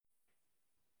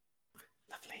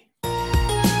Lovely.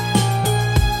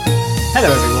 Hello,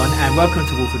 everyone, and welcome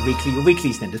to Walford Weekly, your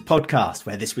weekly EastEnders podcast,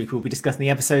 where this week we'll be discussing the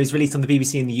episodes released on the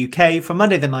BBC in the UK from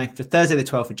Monday the 9th to Thursday the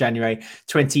 12th of January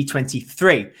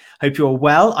 2023. Hope you're all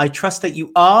well. I trust that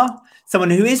you are.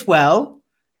 Someone who is well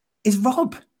is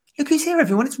Rob. Look who's here,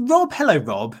 everyone. It's Rob. Hello,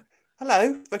 Rob.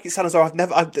 Hello. Look, it sounds as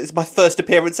though it's my first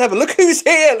appearance ever. Look who's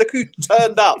here. Look who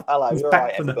turned up. Hello. He's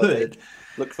back from the hood.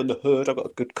 Look from the hood. I've got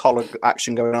a good collar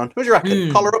action going on. What do you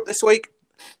reckon? Collar up this week?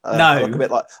 No. I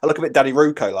look a bit Danny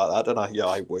Rucco like that, don't I? Yeah,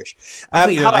 I wish. I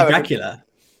think you look like Dracula.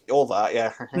 All that,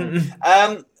 yeah.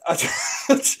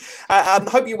 I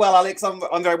hope you're well, Alex.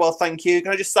 I'm very well, thank you.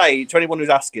 Can I just say to anyone who's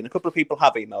asking, a couple of people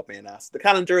have emailed me and asked. The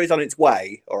calendar is on its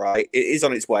way, all right? It is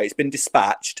on its way. It's been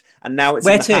dispatched, and now it's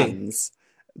in the hands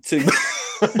to...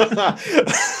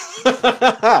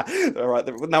 All right,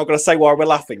 now I'm going to say why we're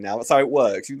laughing now. That's how it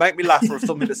works. You make me laugh for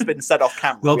something that's been said off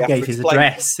camera. Rob gave his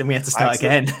address and we had to start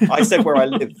again. I said where I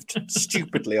lived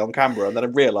stupidly on camera, and then I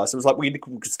realised it was like we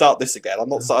could start this again. I'm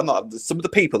not some of the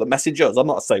people that message us, I'm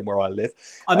not saying where I live.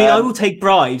 I mean, I will take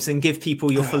bribes and give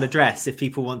people your full address if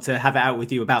people want to have it out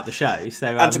with you about the show. So,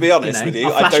 and to be honest with you,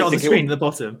 I'll flash it on the screen at the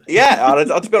bottom. Yeah,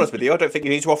 to be honest with you, I don't think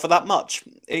you need to offer that much.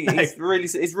 It's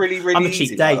really I'm a easy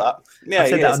cheap date. Like that. Yeah, I've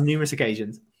said that on numerous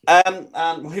occasions. And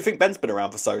you think Ben's been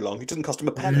around for so long? It doesn't cost him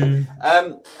a penny.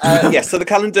 Yes, so the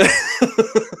calendar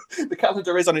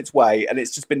is on its way, and it's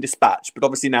just been dispatched. But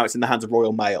obviously now it's in the hands of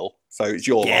Royal Mail, so it's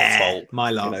your lot's fault. My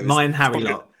lot, mine, Harry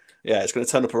lot. It's going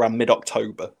to turn up around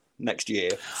mid-October next year,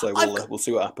 so we'll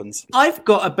see what happens. I've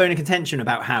got a bone of contention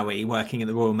about Howie working at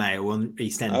the Royal Mail on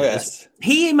EastEnders. Oh, yes.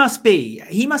 He must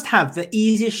have the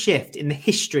easiest shift in the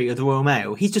history of the Royal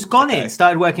Mail. He's just gone in,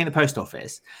 started working at the post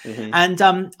office. Mm-hmm.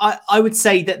 And I would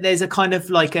say that there's a kind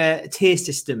of like a tier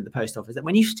system at the post office, that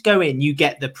when you go in, you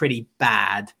get the pretty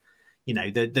bad,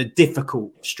 the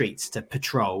difficult streets to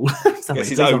patrol. He gets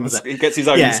his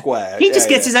own square. He just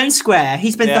gets his own square.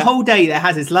 He spends the whole day there,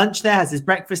 has his lunch there, has his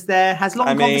breakfast there, has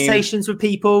long conversations with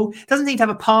people, doesn't seem to have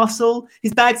a parcel.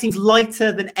 His bag seems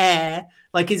lighter than air.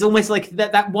 Like, it's almost like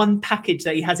that one package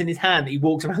that he has in his hand that he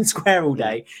walks around the square all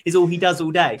day is all he does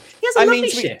all day. He has a lovely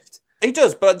shift. He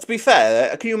does, but to be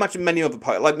fair, can you imagine many other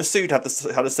pilots? Like Masood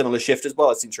had a similar shift as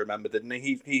well, I seem to remember, didn't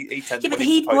he? He tends But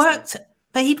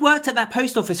he'd worked at that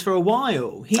post office for a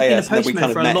while. He'd been a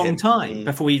postman for a long time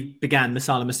before he began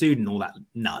Masala Masood and all that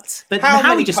nuts. But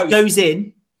how he just goes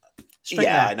in.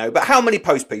 Yeah, I know. But how many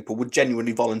post people would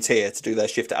genuinely volunteer to do their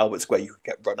shift at Albert Square? You could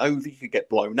get run over, you could get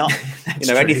blown up.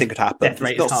 Anything could happen.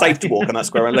 It's not safe to walk on that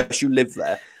square unless you live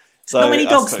there. So not many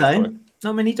dogs, though.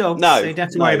 Not many dogs. No. So you don't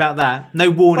have to worry about that. No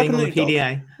warning on the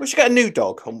PDA. Dog. We should get a new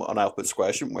dog on Albert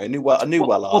Square, shouldn't we? A new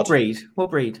Wellard.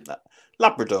 What breed?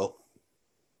 Labrador.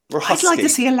 I'd like to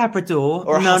see a Labrador.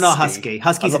 Or not Husky.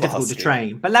 Huskies are difficult to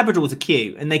train, but Labradors are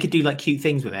cute, and they could do like cute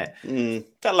things with it.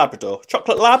 That Labrador,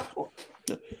 chocolate lab.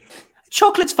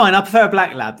 Chocolate's fine. I prefer a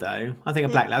black lab, though. I think a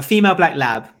black lab, a female black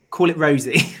lab. Call it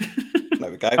Rosie. There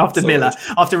we go. After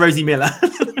Rosie Miller.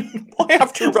 Why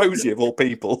after Rosie of all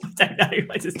people? I don't know.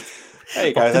 There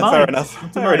you go. Then.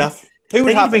 Fair enough. Who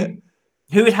would have it?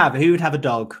 Who would have a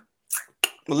dog?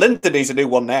 Well, Linda needs a new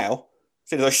one now.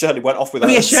 Since Shirley went off with her.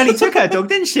 Yeah, Shirley took her dog,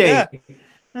 didn't she? Yeah.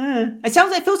 It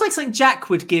feels like something Jack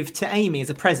would give to Amy as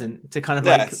a present to kind of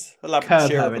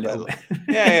curb her a little bit.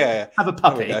 Yeah. Have a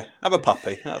puppy. Have a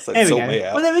puppy. That's it. There we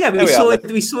go. Well, there we go.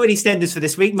 We saw EastEnders for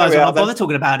this week. Might as well not bother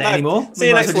talking about it anymore. See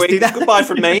you next week. Goodbye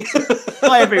from me.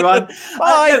 Bye, everyone.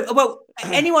 Bye.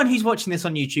 Anyone who's watching this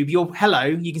on YouTube, hello.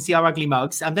 You can see our ugly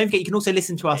mugs. Don't forget, you can also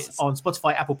listen to us on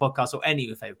Spotify, Apple Podcasts, or any of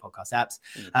your favorite podcast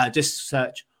apps. Just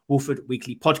search Walford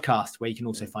Weekly Podcast, where you can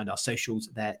also find our socials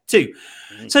there too.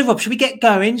 So, Rob, should we get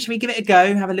going? Should we give it a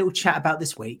go? Have a little chat about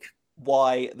this week?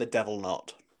 Why the devil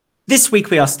not? This week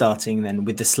we are starting then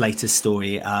with the Slater's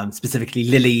story, specifically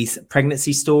Lily's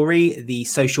pregnancy story. The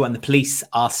social and the police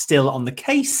are still on the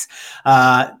case.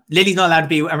 Lily's not allowed to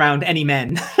be around any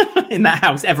men in that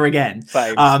house ever again.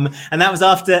 And that was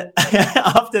after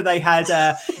they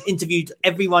had interviewed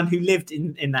everyone who lived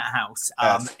in that house.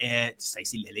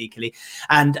 Stacey, Lily, Killy,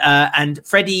 and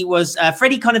Freddie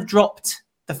kind of dropped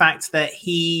the fact that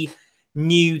he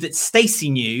knew that Stacey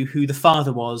knew who the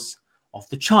father was of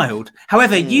the child.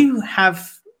 However, you have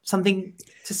something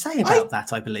to say about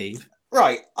that, I believe.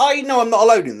 Right. I know I'm not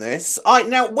alone in this.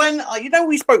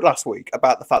 We spoke last week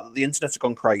about the fact that the internet had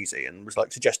gone crazy and was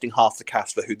like suggesting half the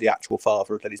cast for who the actual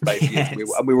father of Lily's baby is.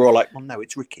 And we were all like, well, no,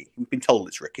 it's Ricky. We've been told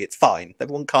it's Ricky. It's fine.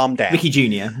 Everyone calm down. Ricky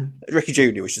Jr.,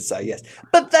 we should say, yes.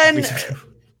 But then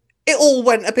it all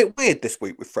went a bit weird this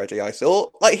week with Freddie, I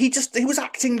thought. Like, he was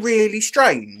acting really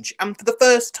strange. And for the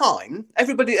first time,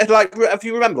 everybody had, like, if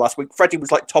you remember last week, Freddie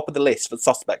was like top of the list for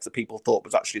suspects that people thought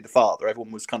was actually the father.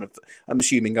 Everyone was kind of, I'm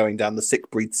assuming, going down the sick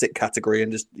breed, sick category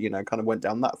and just, kind of went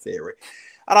down that theory.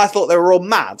 And I thought they were all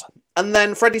mad. And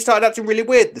then Freddie started acting really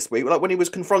weird this week, like when he was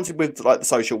confronted with like the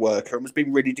social worker and was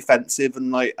being really defensive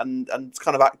and like and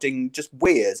kind of acting just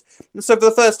weird. And so for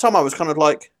the first time, I was kind of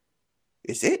like,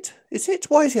 Is it?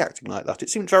 Why is he acting like that? It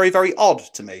seemed very, very odd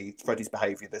to me, Freddie's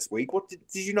behaviour this week. What did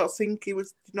you not think he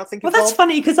was? Did you not think? Well, that's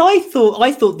funny because I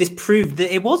thought this proved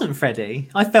that it wasn't Freddie.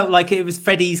 I felt like it was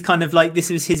Freddie's kind of like this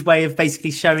was his way of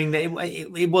basically showing that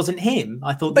it wasn't him.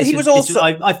 I thought, but he was also.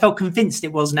 I felt convinced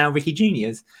it was now Ricky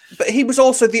Junior's. But he was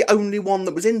also the only one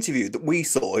that was interviewed that we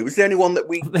saw. He was the only one that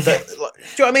we. Like, do you know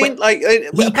what I mean? Like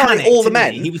apparently all the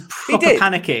men. He was proper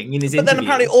panicking in his interview. But then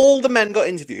apparently all the men got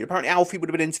interviewed. Apparently Alfie would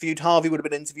have been interviewed. Harvey would have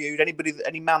been interviewed.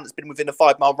 Any man that's been within a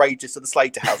 5-mile radius of the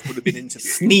Slater house would have been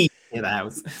interviewed. Sneak in the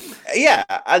house. Yeah,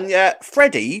 and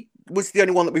Freddie was the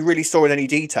only one that we really saw in any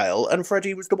detail, and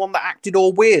Freddie was the one that acted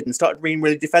all weird and started being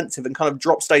really defensive and kind of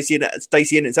dropped Stacey in and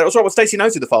said, "Oh, sorry, well, Stacey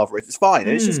knows who the father is. It's fine."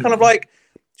 And it's just kind of like,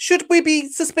 should we be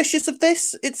suspicious of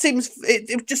this?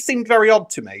 It just seemed very odd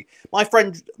to me. My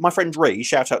friend Ree,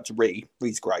 shout out to Ree.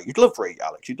 Ree's great. You'd love Ree,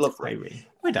 Alex. You'd love Ree.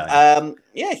 I don't.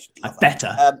 Yeah, I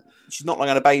better. She's not long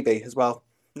had a baby as well.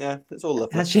 Yeah, it's all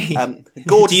lovely. Has she?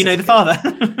 Gorgeous. Do you know the father?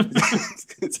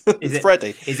 It's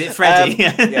Freddie. Is it Freddie?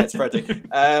 Yeah, it's Freddie.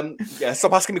 Yeah,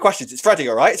 stop asking me questions. It's Freddie,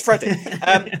 all right? It's Freddie.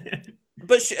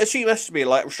 But she messaged me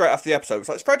like straight after the episode. It was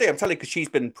like, "It's Freddie, I'm telling you," because she's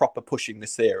been proper pushing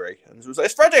this theory. And it was like,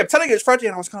 "It's Freddie, I'm telling you, it's Freddie."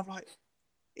 And I was kind of like,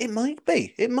 it might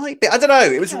be. I don't know.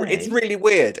 It's really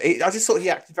weird. I just thought he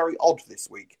acted very odd this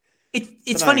week.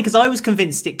 It's funny because I was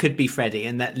convinced it could be Freddie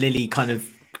and that Lily kind of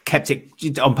kept it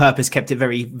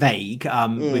very vague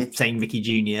with saying Ricky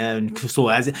Jr. and saw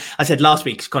it, as I said last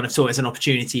week, kind of saw it as an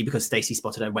opportunity because Stacey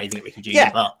spotted her waving at Ricky Jr.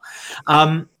 Yeah.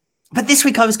 But this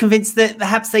week I was convinced that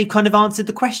perhaps they kind of answered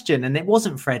the question and it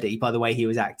wasn't Freddie by the way he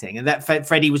was acting and that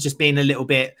Freddie was just being a little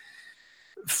bit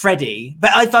Freddie.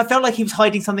 But I felt like he was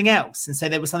hiding something else. And so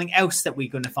there was something else that we're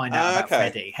going to find out about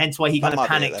Freddie. Hence why he kind of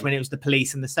panicked when it was the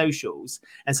police and the socials.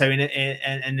 And so in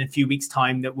a few weeks'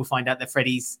 time that we'll find out that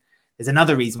there's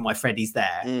another reason why Freddie's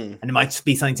there, and it might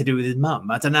be something to do with his mum.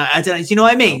 I don't know. Do you know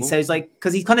what I mean? So it's like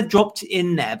because he's kind of dropped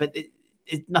in there, but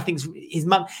nothing's his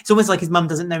mum. It's almost like his mum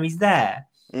doesn't know he's there.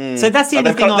 So that's the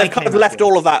only thing they've kind of left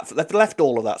all of that. They've left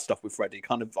all of that stuff with Freddie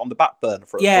kind of on the back burner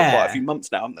for quite a few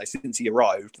months now, haven't they? Since he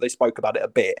arrived, they spoke about it a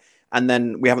bit, and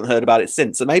then we haven't heard about it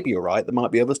since. So maybe you're right. There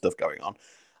might be other stuff going on.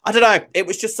 I don't know. It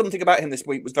was just something about him this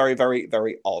week was very, very,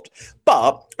 very odd.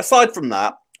 But aside from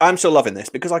that, I'm still loving this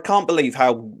because I can't believe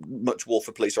how much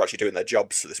Walford Police are actually doing their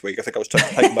jobs this week. I think I was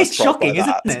taken by surprise. It's shocking,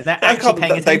 isn't it? They're actually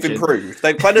paying attention. They've improved.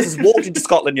 Glennis has walked into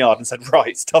Scotland Yard and said,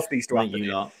 "Right, stuff needs to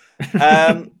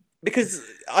happen." Because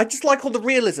I just like all the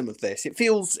realism of this. It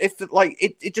feels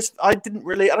I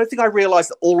don't think I realised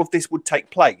that all of this would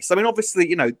take place. I mean,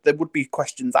 obviously, there would be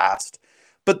questions asked,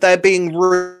 but they're being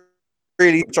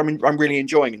really, which I'm really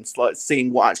enjoying, and like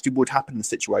seeing what actually would happen in the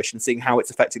situation, seeing how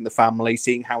it's affecting the family,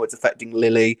 seeing how it's affecting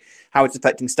Lily, how it's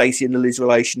affecting Stacey and Lily's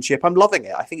relationship. I'm loving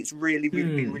it. I think it's really,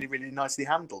 really been really, really nicely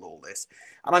handled, all this,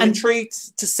 and I'm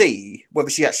intrigued to see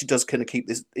whether she actually does kind of keep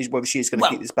this, whether she is going to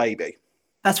keep this baby.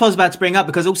 That's what I was about to bring up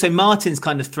because also Martin's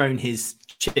kind of thrown his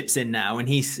chips in now, and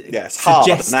he's suggested.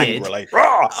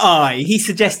 He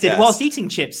suggested whilst eating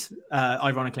chips,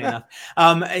 ironically enough,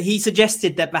 he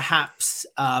suggested that perhaps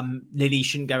Lily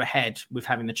shouldn't go ahead with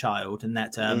having the child, and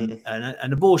that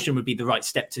an abortion would be the right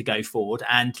step to go forward.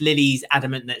 And Lily's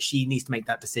adamant that she needs to make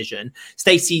that decision.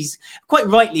 Stacey's quite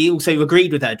rightly also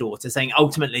agreed with her daughter, saying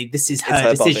ultimately this is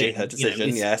her decision. Body, her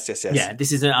decision. Yes. Yeah,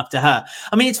 this isn't up to her.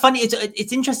 I mean, it's funny.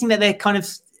 It's interesting that they're kind of.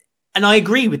 And I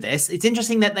agree with this. It's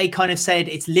interesting that they kind of said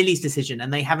it's Lily's decision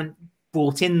and they haven't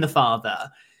brought in the father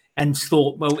and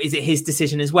thought, well, is it his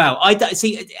decision as well? I don't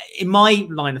see in my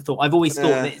line of thought, I've always thought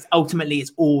that ultimately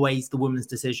it's always the woman's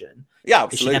decision. Yeah,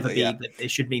 absolutely. It should never be,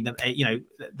 it should be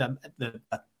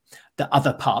the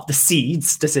other part, the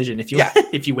seed's decision, if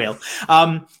you will.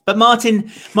 But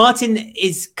Martin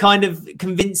is kind of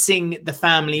convincing the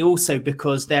family also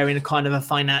because they're in a kind of a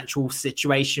financial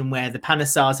situation where the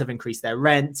Panasars have increased their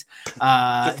rent.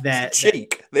 They're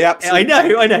cheek. The absolute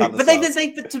I know. But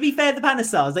but to be fair, the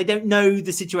Panasars, they don't know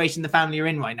the situation the family are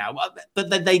in right now.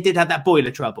 But they did have that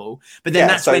boiler trouble. But then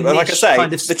that's when like Nish I say,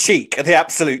 the cheek, the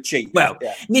absolute cheek. Well,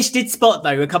 Nish did spot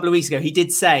though a couple of weeks ago. He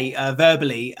did say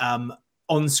verbally.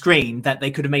 on screen that they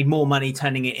could have made more money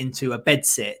turning it into a bed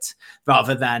sit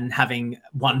rather than having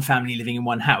one family living in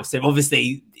one house. So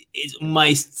obviously it's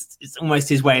almost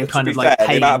his way of kind of like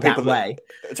paying that way.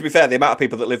 To be fair, the amount of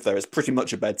people that live there is pretty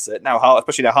much a bed sit now,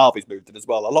 especially now Harvey's moved in as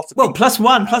well. A lot of plus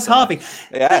Harvey.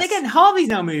 Yes. But again, Harvey's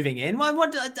now moving in.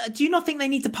 What do you not think they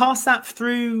need to pass that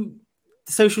through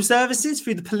the social services,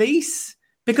 through the police?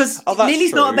 Because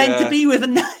Lily's not meant to be with a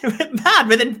man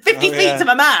within 50 feet of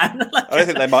a man. I don't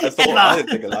think they might have thought. I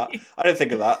didn't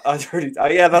think of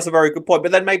that. Yeah, that's a very good point.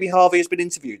 But then maybe Harvey has been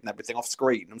interviewed and everything off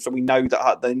screen, and so we know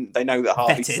that they know that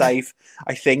Harvey's safe.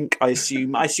 I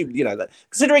assume, that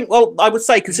considering. Well, I would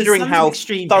say considering how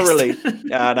thoroughly.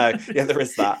 Yeah, I know. Yeah, there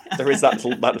is that. There is that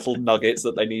little nuggets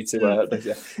that they need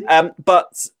to.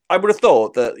 But I would have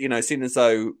thought that seeing as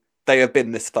though they have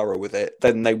been this thorough with it,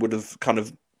 then they would have kind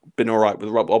of been all right with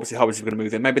Rob. Obviously, Harvey's going to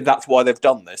move in. Maybe that's why they've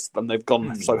done this, and they've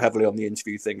gone so heavily on the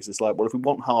interview things. It's like, well, if we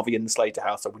want Harvey in the Slater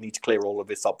house, then we need to clear all of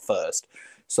this up first.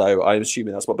 So I'm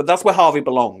assuming that's what. But that's where Harvey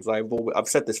belongs. I've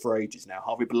said this for ages now.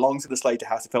 Harvey belongs in the Slater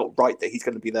house. It felt right that he's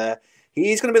going to be there.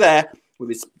 He's going to be there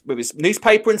with his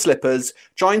newspaper and slippers,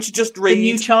 trying to just read. The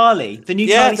new Charlie Slater.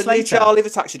 New Charlie, the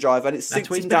taxi driver, and it sinks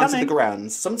him down to the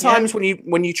grounds. Sometimes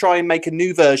when you try and make a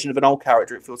new version of an old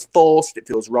character, it feels forced, it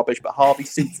feels rubbish, but Harvey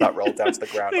suits that role down to the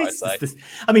ground, I say.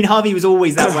 I mean, Harvey was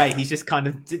always that way. He's just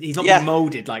he's not been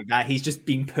molded like that. He's just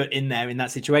been put in there in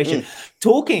that situation.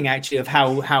 Talking actually of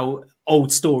how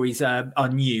old stories are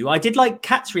new. I did like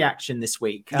Kat's reaction this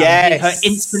week. Her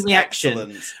instant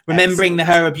reaction, remembering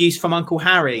her abuse from Uncle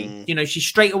Harry. She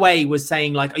straight away was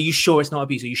saying like, "Are you sure it's not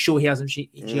abuse? Are you sure he hasn't? She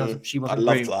wasn't." I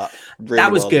loved that. Really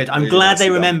that was good. I'm glad they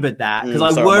remembered that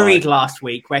because I worried last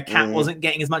week where Kat wasn't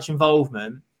getting as much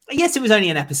involvement. Yes, it was only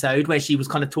an episode where she was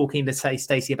kind of talking to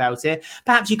Stacey about it.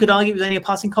 Perhaps you could argue it was only a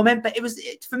passing comment, but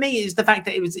for me, it was the fact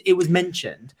that it was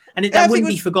mentioned and that wouldn't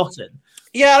be forgotten.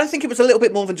 Yeah, I think it was a little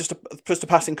bit more than just a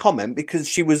passing comment because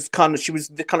she was kind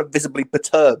of visibly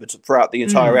perturbed throughout the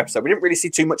entire episode. We didn't really see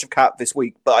too much of Kat this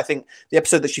week, but I think the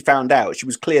episode that she found out, she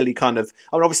was clearly kind of.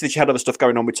 I mean, obviously she had other stuff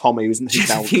going on with Tommy, who's now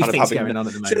kind of having going on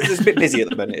at the moment. She's a bit busy at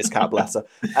the minute, is Kat, bless her.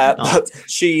 But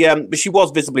she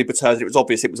was visibly perturbed. It was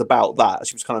obvious it was about that.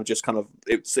 She was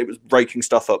it was breaking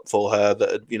stuff up for her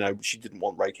that she didn't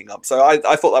want breaking up. So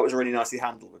I thought that was really nicely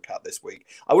handled with Kat this week.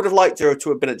 I would have liked her to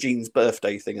have been at Jean's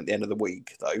birthday thing at the end of the week.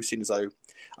 Though, seems though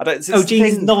I don't.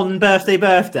 Jean's non-birthday.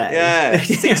 Yeah,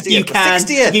 60th,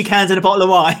 you cans and a bottle of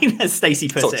wine, as Stacey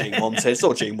put it. It's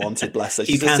all Jean wanted. Bless her.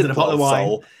 She's cans and a bottle of wine.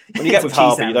 Soul. When you get with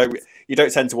Harvey, you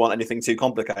don't tend to want anything too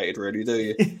complicated, really, do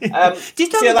you?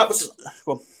 That was.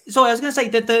 Well, sorry, I was going to say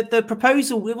that the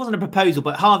proposal. It wasn't a proposal,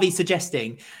 but Harvey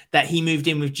suggesting that he moved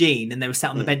in with Jean and they were sat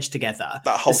on the bench together.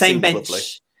 That whole the same bench. Lovely.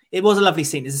 It was a lovely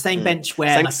scene. It's the same bench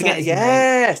where I forget his name.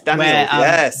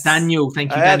 Daniel. Daniel.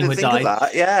 Thank you, Daniel had died.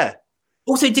 That, yeah.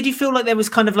 Also, did you feel like there was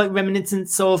kind of like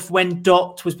reminiscence of when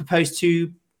Dot was proposed to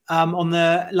on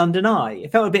the London Eye?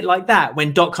 It felt a bit like that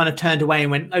when Dot kind of turned away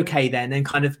and went, "Okay, then," and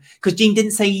kind of because Jean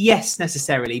didn't say yes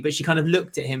necessarily, but she kind of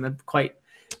looked at him quite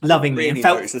lovingly and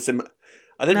felt.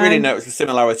 I didn't really notice the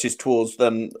similarities towards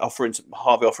them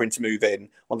Harvey offering to move in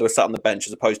when they were sat on the bench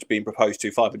as opposed to being proposed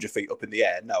to 500 feet up in the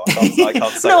air. No, I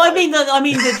can't say. No, I mean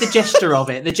the gesture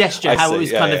of it, how it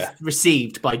was kind of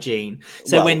received by Jean.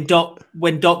 So when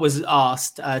Dot was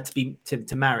asked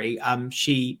to marry,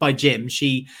 by Jim,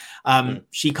 she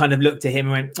kind of looked at him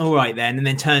and went, "All right then," and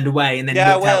then turned away and then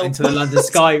looked out into the London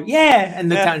sky. And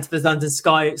looked out into the London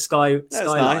skyline.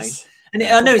 Nice. And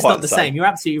I know it's not the same. You're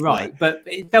absolutely right, but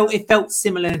it felt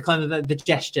similar in kind of the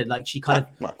gesture, like she kind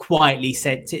of quietly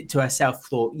said to herself,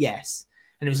 thought yes,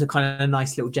 and it was a kind of a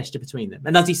nice little gesture between them.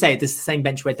 And as you say, it's the same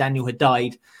bench where Daniel had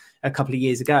died a couple of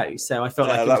years ago, so I felt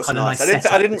like it was kind of nice.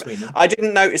 I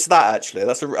didn't notice that actually.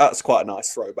 That's quite a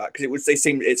nice throwback because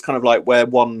it's kind of like where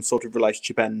one sort of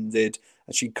relationship ended.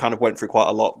 And she kind of went through quite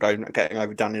a lot getting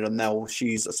over Daniel, and now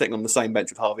she's sitting on the same bench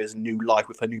with Harvey as a new life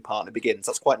with her new partner begins.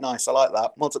 That's quite nice. I like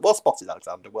that. Well spotted,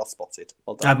 Alexander. Well spotted.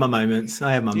 Well done. I have my moments. You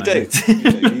moments.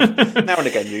 Do. Now and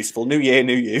again, useful. New year,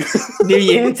 new you. New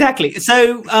year, exactly.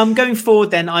 So going forward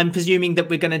then, I'm presuming that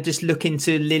we're going to just look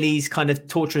into Lily's kind of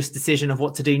torturous decision of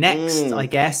what to do next, I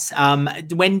guess.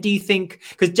 When do you think,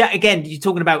 because Jack, again, you're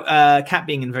talking about Kat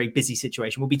being in a very busy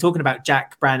situation. We'll be talking about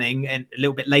Jack Branning a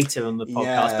little bit later on the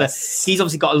podcast, but he's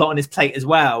obviously got a lot on his plate as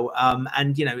well.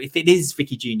 And, if it is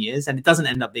Vicky Junior's and it doesn't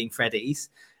end up being Freddie's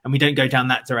and we don't go down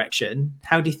that direction,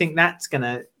 how do you think that's going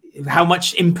to, how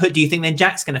much input do you think then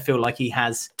Jack's going to feel like he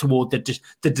has toward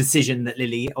the decision that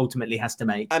Lily ultimately has to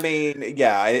make? I mean,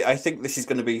 yeah, I think this is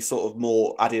going to be sort of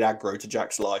more added aggro to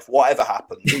Jack's life. Whatever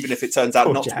happens, even if it turns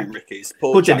out not Jack. to be Ricky's.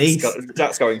 Poor Denise.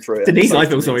 Jack's going through it. Denise, So I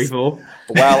feel sorry for.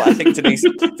 Well, I think Denise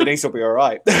will be all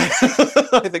right.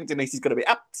 I think Denise is going to be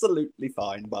absolutely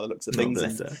fine by the looks of things,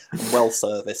 and well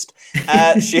serviced.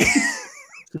 She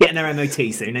getting her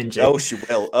MOT soon, isn't she? Oh, she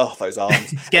will. Oh, those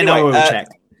arms. Getting her oil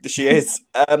checked. She is.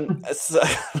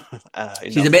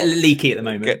 She's a bit leaky at the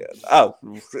moment. Do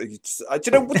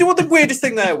you know what the weirdest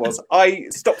thing there was? I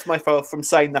stopped myself from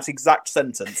saying that exact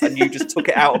sentence, and you just took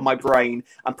it out of my brain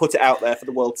and put it out there for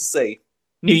the world to see.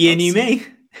 New year, new me.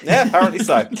 Yeah, apparently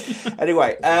so.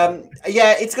 Anyway,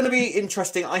 yeah, it's going to be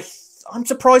interesting. I'm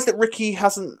surprised that Ricky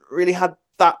hasn't really had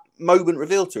that moment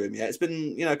revealed to him yet. It's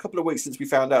been, a couple of weeks since we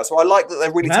found out. So I like that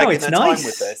they're really taking their time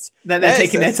with this. They're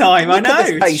taking their time. I know.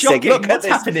 It's shocking. What's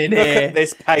happening here? Look at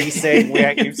this pacing. We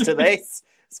ain't used to this.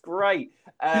 It's great.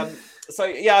 So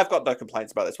yeah, I've got no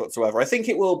complaints about this whatsoever. I think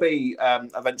it will be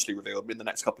eventually revealed in the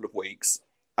next couple of weeks,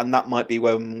 and that might be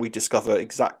when we discover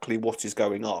exactly what is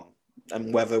going on,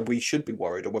 and whether we should be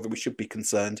worried or whether we should be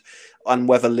concerned, and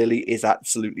whether Lily is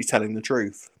absolutely telling the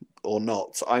truth or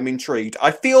not. I'm intrigued.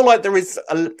 I feel like there is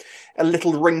a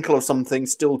little wrinkle of something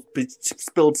still to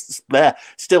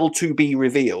be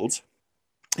revealed.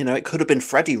 It could have been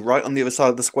Freddie right on the other side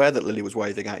of the square that Lily was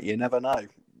waving at. You never know.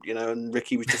 And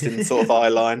Ricky was just in sort of eye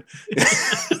line.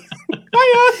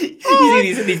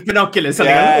 These binoculars.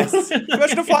 Yes.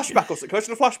 Question a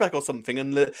flashback or something,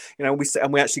 and we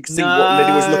actually see what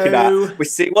Lily was looking at. We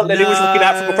see what Lily was looking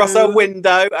at from across her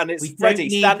window, and it's Freddie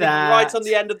standing right on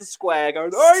the end of the square,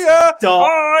 going, "Oh yeah,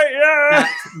 oh yeah."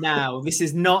 Now, this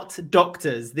is not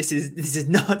Doctors. This is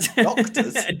not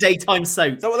Doctors. A daytime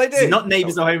soap. Is that what they do? This is not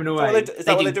Neighbours or Home and Away. Is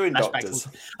that what they do in Doctors?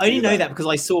 I only know that because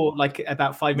I saw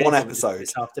about 5 minutes. One episode,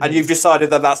 and you've decided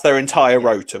that that's their entire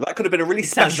rota. That could have been a really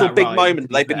special big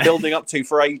moment they've been building up to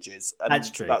for ages. And that's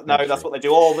true. That's what they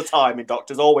do all the time in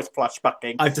Doctors, always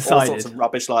flashbacking. I've decided. All sorts of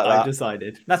rubbish like that. I've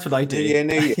decided. That's what I do.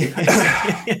 New year.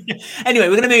 Anyway,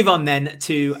 we're going to move on then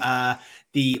to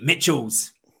the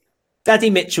Mitchells. Daddy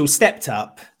Mitchell stepped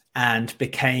up and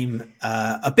became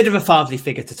a bit of a fatherly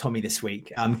figure to Tommy this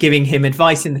week, giving him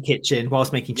advice in the kitchen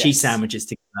whilst making cheese sandwiches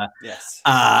together. Yes.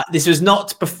 This was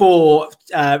not before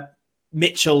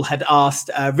Mitchell had asked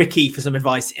Ricky for some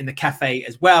advice in the cafe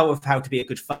as well of how to be a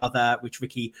good father, which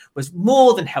Ricky was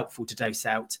more than helpful to dose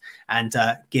out and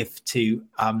give to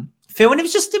Phil. And it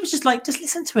was just like, just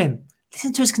listen to him,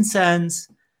 listen to his concerns,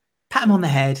 pat him on the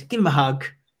head, give him a hug.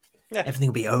 Yeah. Everything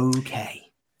will be okay.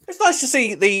 It's nice to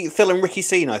see the Phil and Ricky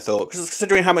scene, I thought, because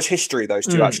considering how much history those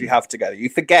two actually have together, you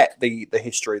forget the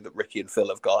history that Ricky and Phil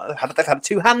have got. They've had a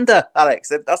two-hander, Alex.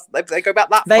 They go back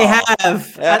that they far.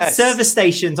 Have. Yes. At service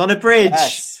stations, on a bridge.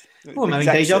 Yes. Oh, I'm having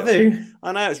deja vu.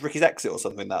 I know, it was Ricky's exit or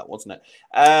something, that, wasn't it?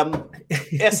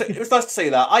 Yes, it was nice to see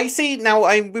that. I see now,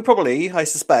 we probably, I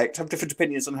suspect, have different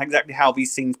opinions on exactly how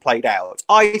these scenes played out.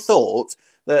 I thought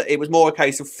that it was more a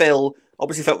case of Phil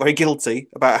obviously felt very guilty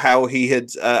about how he had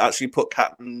actually put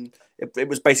Kat and it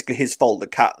was basically his fault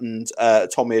that Kat and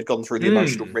Tommy had gone through the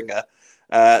emotional ringer.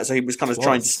 So he was kind of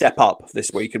trying to step up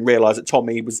this week and realise that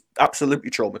Tommy was absolutely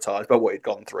traumatised by what he'd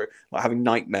gone through, like having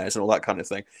nightmares and all that kind of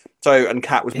thing. And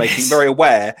Kat was making very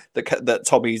aware that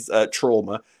Tommy's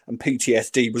trauma and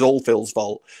PTSD was all Phil's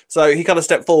fault. So he kind of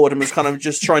stepped forward and was kind of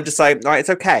just trying to say, all right,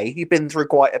 it's okay. You've been through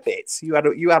quite a bit. You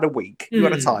had a week. You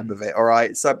had a time of it. All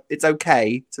right. So it's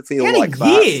okay to feel like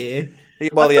that. Year?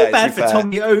 Well, I feel bad for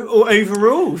Tommy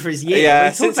overall for his year.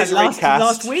 Yeah, since his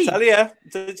last week. Tell you,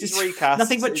 just recast.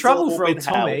 Nothing but trouble for old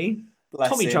Tommy.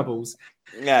 Tommy troubles.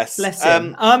 Yes. Bless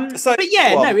him. But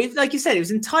yeah, no, like you said, it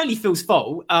was entirely Phil's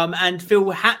fault. And Phil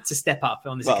had to step up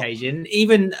on this occasion.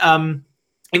 Even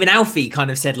Alfie kind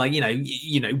of said, like,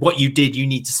 what you did, you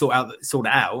need to sort it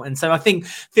out. And so I think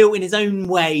Phil, in his own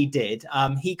way, did.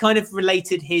 He kind of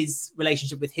related his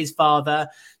relationship with his father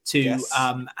to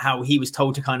how he was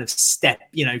told to kind of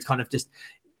kind of just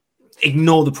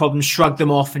ignore the problems, shrug them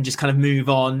off, and just kind of move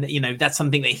on. That's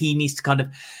something that he needs to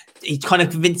he kind of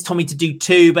convinced Tommy to do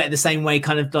too, but at the same way,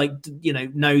 kind of like,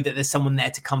 know that there's someone there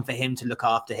to comfort him, to look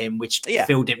after him, which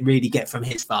Phil didn't really get from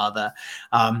his father.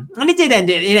 And it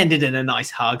ended in a nice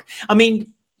hug. I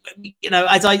mean,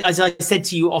 as I said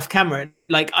to you off camera,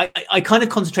 like I kind of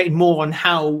concentrated more on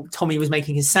how Tommy was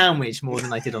making his sandwich more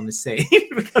than I did on the scene,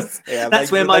 because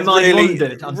that's where my mind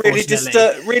wandered.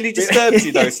 Really disturbed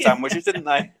you, those sandwiches, didn't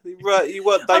they?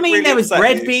 There was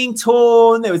bread being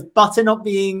torn, there was butter not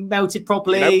being melted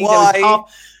properly. Why?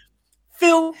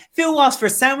 Phil asked for a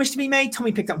sandwich to be made.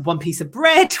 Tommy picked up one piece of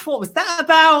bread. What was that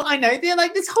about? I know. They're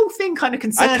like, this whole thing kind of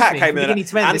concerns me. Came in and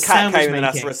Kat came in and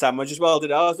asked for a sandwich as well.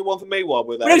 Did I? Was the one for me while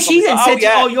we're there? No, she then said,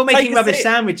 "Oh, you're making rubbish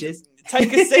sandwiches.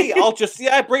 Take a seat. I'll just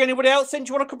bring anybody else in.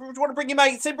 Do you want to bring your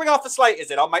mates in? Bring Arthur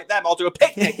Slaters in. I'll make them. I'll do a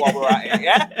picnic while we're at it.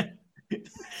 Yeah."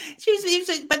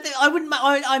 But I wouldn't.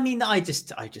 I mean, I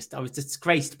was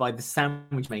disgraced by the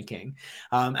sandwich making,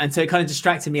 and so it kind of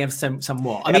distracted me ever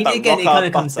somewhat. I mean, again, it kind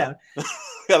of comes down.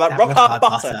 Yeah, that rock hard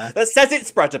butter that says it's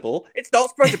spreadable. It's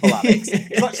not spreadable, Alex.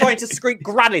 It's like trying to scrape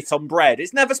granite on bread.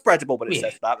 It's never spreadable, but it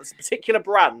says that. It's a particular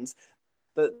brand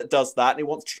that does that, and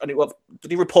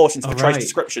he reports into the Trade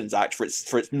Descriptions Act for its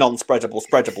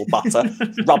spreadable butter.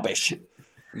 Rubbish.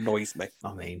 Annoys me.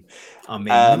 I mean,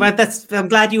 I'm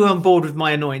glad you were on board with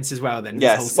my annoyance as well. Then,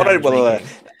 yes. But the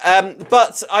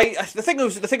thing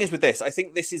is with this, I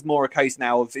think this is more a case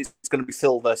now of it's going to be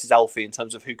Phil versus Alfie in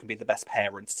terms of who can be the best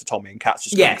parent to Tommy, and Kat's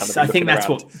just yes, I think that's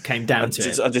what came down to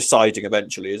it. Deciding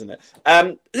eventually, isn't it?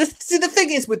 The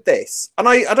thing is with this, and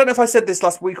I don't know if I said this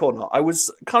last week or not.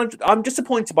 I'm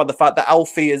disappointed by the fact that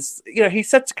Alfie is, he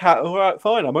said to Kat, "All right,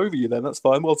 fine, I'm over you then. That's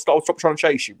fine. Well, I'll stop trying to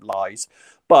chase you." Lies.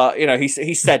 But,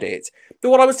 he said it. But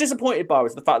what I was disappointed by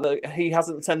was the fact that he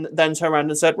hasn't then turned around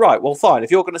and said, right, well, fine,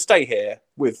 if you're going to stay here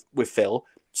with Phil,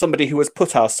 somebody who has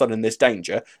put our son in this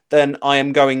danger, then I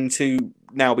am going to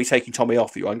now be taking Tommy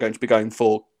off you. I'm going to be going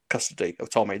for custody of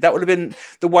Tommy. That would have been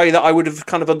the way that I would have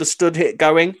kind of understood it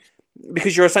going.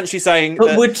 Because you're essentially saying,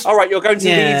 all right, you're going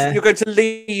to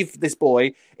leave this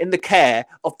boy in the care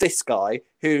of this guy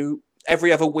who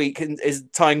every other week is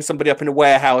tying somebody up in a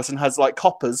warehouse and has like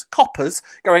coppers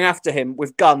going after him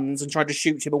with guns and trying to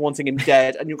shoot him and wanting him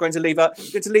dead, and you're going to leave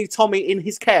Tommy in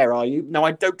his care, are you? No,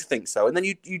 I don't think so. And then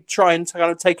you try and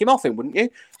kind of take him off him, wouldn't you?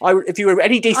 If you were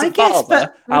any decent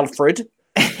father, Alfred.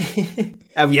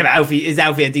 Alfie is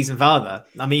a decent father?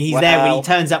 I mean, he's there when he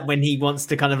turns up when he wants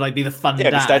to kind of like be the fun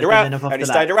dad. He stayed around. He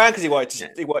stayed around because he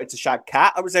wanted to shag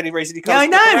Kat. That was the only reason he. I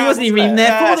know he wasn't even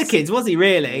there for the kids, was he?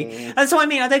 Really? And so I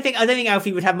mean, I don't think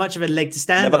Alfie would have much of a leg to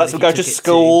stand. Yeah, but let's go to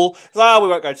school. We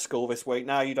won't go to school this week.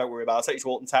 No, you don't worry about it. I'll take you to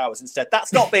Alton Towers instead.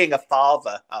 That's not being a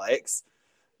father, Alex.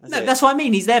 That's what I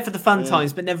mean. He's there for the fun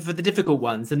times, but never for the difficult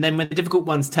ones. And then when the difficult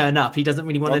ones turn up, he doesn't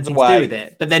really want anything to do with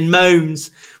it. But then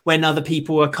moans when other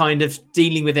people are kind of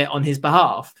dealing with it on his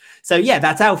behalf. So yeah,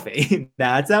 that's Alfie.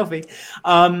 That's Alfie.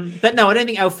 But no, I don't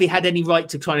think Alfie had any right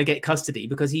to try to get custody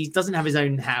because he doesn't have his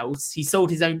own house. He sold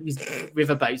his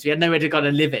riverboat, so he had nowhere to kind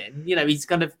of live in. He's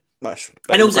kind of.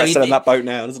 And also, he's on that boat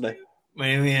now, doesn't he?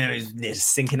 Well, he's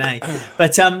sinking,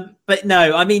 But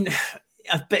no, I mean,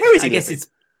 I guess it's.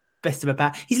 Best of a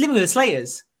bad. He's living with the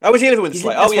Slaters. Oh, was he living with the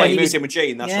Slaters? Oh, yeah, he moved in with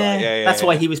Jean. That's right. Yeah, that's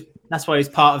why he was. That's why he was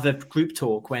part of the group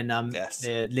talk when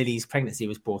Lily's pregnancy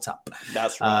was brought up.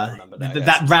 That's right. I remember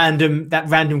that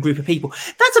random group of people.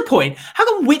 That's a point. How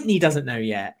come Whitney doesn't know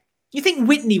yet? You think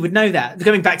Whitney would know that?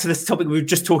 Going back to this topic we were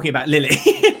just talking about, Lily.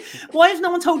 Why has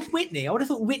no one told Whitney? I would have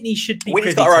thought Whitney should be.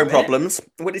 Whitney's got her own problems.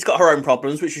 Whitney's got her own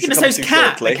problems, which we should come to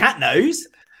shortly. The cat knows.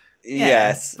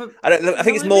 Yes, I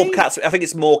think it's more Kat's. I think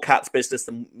it's more Kat's business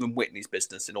than Whitney's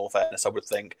business. In all fairness, I would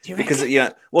think because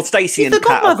Stacey and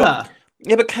Kat. But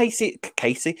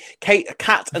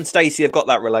Kat and Stacey have got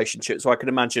that relationship, so I can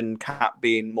imagine Kat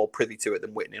being more privy to it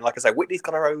than Whitney. And like I say, Whitney's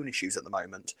got her own issues at the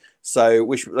moment, so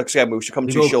we should come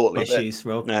to shortly. Issues,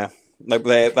 Rob. Yeah.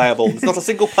 They have all. There's not a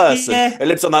single person who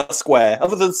lives on that square,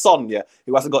 other than Sonia,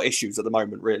 who hasn't got issues at the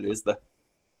moment. Really, is there?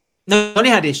 No,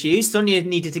 Sonia had issues. Sonia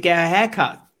needed to get her hair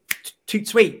cut. Too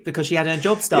sweet because she had her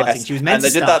job starting. Yes. She was meant to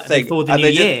start before the new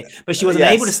year, but she wasn't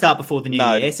able to start before the new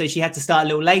year, so she had to start a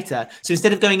little later. So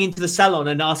instead of going into the salon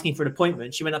and asking for an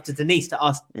appointment, she went up to Denise to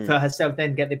ask for herself,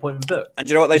 then get the appointment booked. And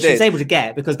do you know what they did? She was able to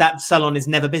get because that salon is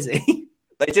never busy.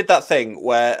 They did that thing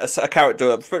where a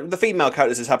character, the female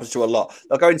characters, this happens to a lot.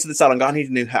 They'll go into the salon and go, I need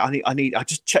a new hair. I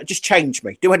just change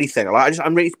me. Do anything.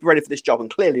 I'm ready for this job. And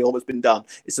clearly all that's been done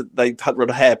is that they had run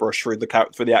a hairbrush through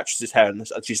the actress's hair. And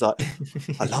she's like,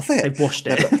 I love it. They've washed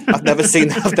it. I've never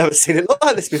seen it look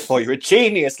like this before. You're a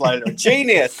genius, Lola. A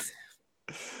genius.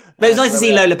 But it was nice to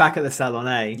see Lola back at the salon,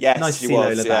 eh? Yes, nice to see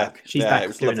Lola back. She's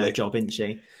back doing her job, isn't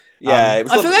she? Yeah, it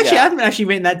was I haven't actually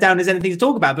written that down as anything to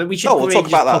talk about, but we should we'll talk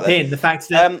about pop in the fact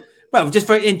that just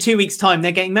in 2 weeks' time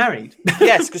they're getting married.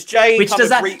 Yes, because Jay. Which does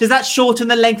that shorten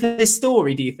the length of this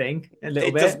story? Do you think a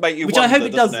little bit? Does make you which wonder, I hope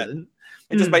it doesn't.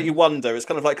 It does make you wonder. It's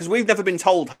kind of like because we've never been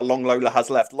told how long Lola has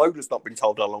left. Lola's not been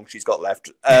told how long she's got left.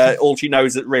 All she knows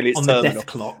is that really it's on terminal. the death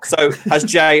clock. So has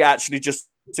Jay actually just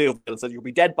Sylvia and said, "You'll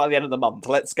be dead by the end of the month.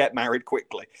 Let's get married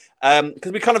quickly."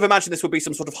 Because we kind of imagined this would be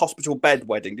some sort of hospital bed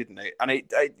wedding, didn't it? And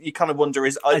you kind of wonder,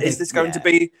 is this going to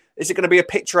be? Is it going to be a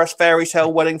picturesque fairy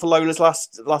tale wedding for Lola's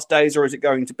last days, or is it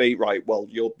going to be right? Well,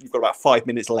 you've got about 5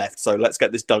 minutes left, so let's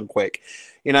get this done quick.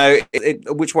 You know,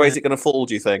 which way is it going to fall?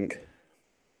 Do you think?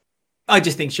 I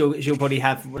just think she'll probably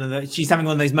have one of those. She's having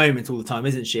one of those moments all the time,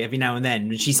 isn't she? Every now and then,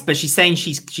 but she's saying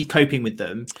she's coping with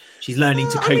them. She's learning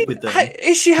to cope with them.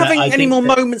 Is she having any more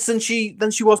moments than she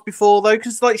was before though?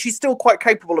 Because like she's still quite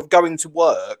capable of going to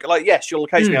work. Like yes, she'll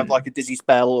occasionally have like a dizzy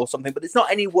spell or something, but it's not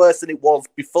any worse than it was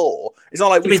before. It's not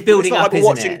like it's building up,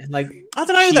 isn't it? Like I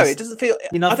don't know though. It doesn't feel.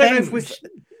 I don't know if we've.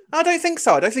 I don't think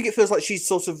so. I don't think it feels like she's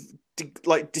sort of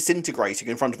disintegrating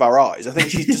in front of our eyes. I think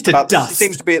she's just about. Dust. She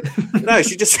seems to be. No,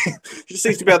 she just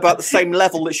seems to be about the same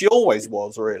level that she always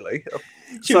was. Really.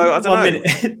 So I don't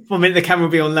know. One minute the camera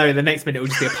will be on low, and the next minute it will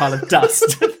just be a pile of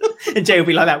dust, and Jay will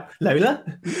be like that. Lola.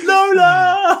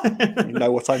 You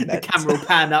know what I meant. The camera will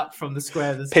pan up from the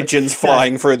square. Pigeons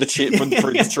flying through the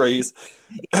the trees.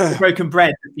 The broken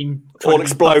bread has been all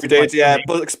exploded. Yeah,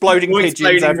 exploding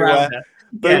pigeons everywhere.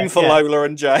 Boom for Lola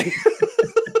and Jay.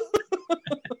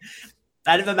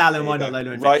 Out of a Malin, why not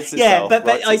Lola and Jay? Writes yeah,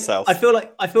 itself,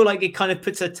 but I feel like it kind of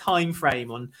puts a time frame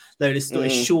on Lola's story,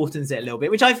 shortens it a little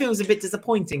bit, which I feel is a bit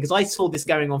disappointing because I saw this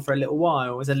going on for a little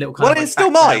while. It was a little kind of it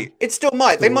still might. It still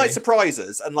might. They might surprise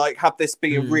us and like have this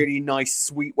be a really nice,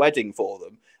 sweet wedding for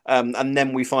them. And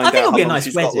then we find out. I think it'll be a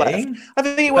nice wedding. I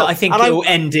think it will. But I think it will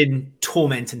end in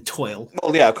torment and toil.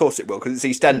 Well, yeah, of course it will because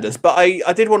it's EastEnders. But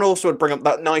I did want to also bring up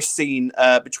that nice scene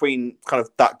between kind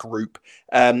of that group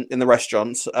in the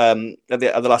restaurant at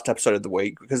the last episode of the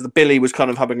week because the Billy was kind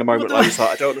of having a moment like this.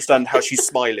 Like, I don't understand how she's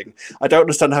smiling. I don't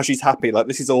understand how she's happy. Like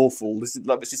this is awful. This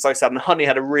is so sad. And Honey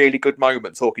had a really good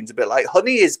moment talking to Bill. Like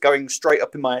Honey is going straight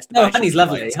up in my estimation. No, Honey's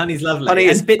lovely. Honey's lovely.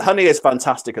 Honey is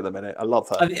fantastic at the minute. I love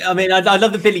her. I mean, I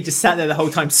love that Billy just sat there the whole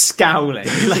time scowling,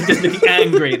 like just looking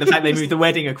angry at the fact they moved the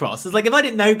wedding across. It's like if I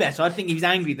didn't know better, I'd think he was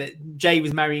angry that Jay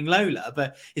was marrying Lola,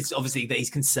 but it's obviously that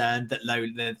he's concerned that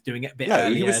they're doing it a bit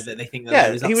earlier, that they think that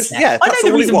Lola's upset. I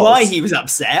know the reason why he was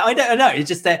upset. I don't know. It's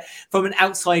just that from an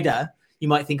outsider, you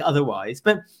might think otherwise.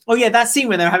 But that scene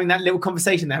when they were having that little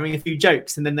conversation, they're having a few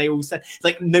jokes, and then they all said,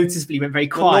 like, noticeably went very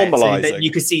quiet, so that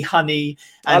you could see Honey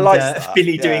and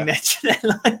Billy doing their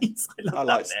lines. I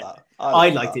liked that. I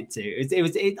liked it too.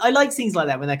 I like scenes like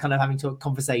that when they're kind of having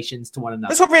conversations to one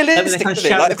another. That's not realistic, isn't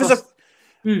it? Like,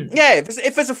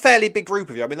 if there's a fairly big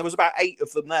group of you, I mean, there was about 8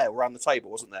 of them there around the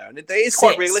table, wasn't there? And it is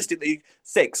quite realistically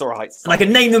 6, all right. And I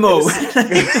can name them all.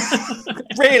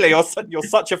 Really, you're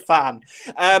such a fan.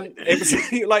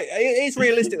 It is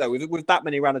realistic though, with that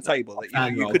many around a table,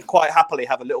 that you could quite happily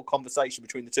have a little conversation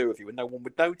between the two of you, and no one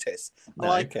would notice. I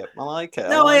like it.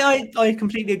 No, I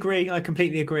completely agree. So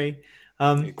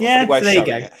there you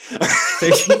go.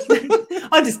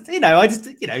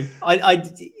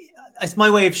 It's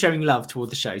my way of showing love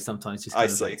toward the show. Sometimes just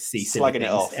kind of like see silly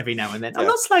things every now and then. Yeah. I'm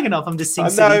not slagging off. I'm just seeing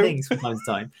silly things from time to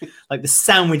time, like the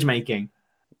sandwich making,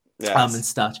 and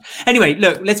such. Anyway,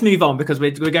 look, let's move on because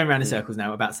we're going around in circles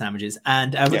now about sandwiches,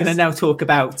 and we're going to now talk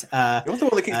about. You're the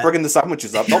one that keeps bringing the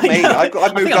sandwiches up, not me.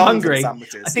 I've moved on hungry. From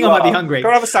sandwiches. I think I might be hungry.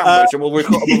 Go have a sandwich, and we'll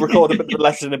record a bit of the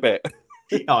lesson in a bit.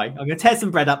 All right, I'm going to tear some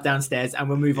bread up downstairs, and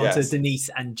we'll move on to Denise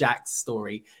and Jack's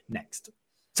story next.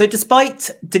 So despite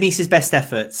Denise's best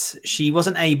efforts, she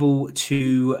wasn't able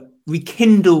to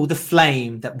rekindle the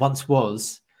flame that once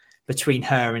was between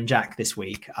her and Jack this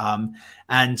week.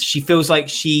 And she feels like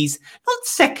she's not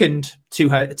second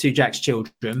to Jack's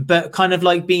children, but kind of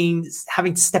like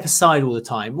having to step aside all the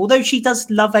time. Although she does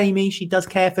love Amy, she does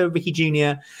care for Ricky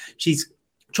Jr., she's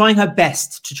trying her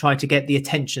best to try to get the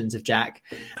attentions of Jack.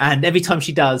 And every time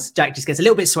she does, Jack just gets a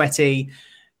little bit sweaty,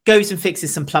 goes and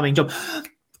fixes some plumbing job.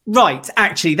 Right,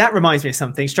 actually, that reminds me of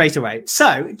something straight away.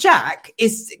 So Jack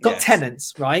got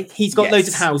tenants, right? He's got loads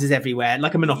of houses everywhere,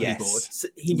 like a Monopoly board. So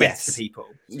he rents to people.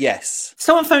 Yes.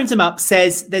 Someone phones him up,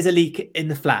 says there's a leak in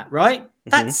the flat, right?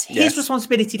 That's his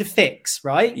responsibility to fix,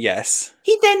 right? Yes.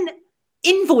 He then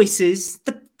invoices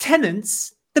the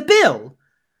tenants the bill.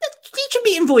 He should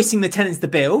be invoicing the tenants the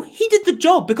bill. He did the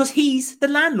job because he's the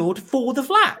landlord for the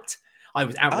flat. I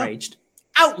was outraged.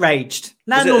 Outraged.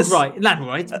 Landlord right.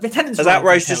 The tenants as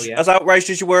outraged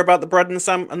as you were about the bread and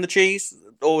the cheese,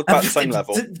 or about the same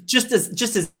level. Just as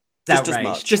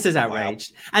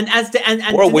outraged. And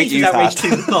Denise was outraged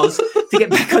too, to get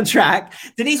back on track.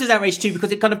 Denise was outraged too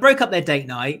because it kind of broke up their date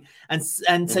night, and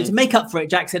so to make up for it,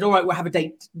 Jack said, "All right, we'll have a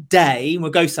date day and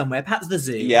we'll go somewhere, perhaps the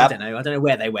zoo." I don't know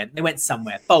where they went. They went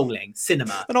somewhere, bowling,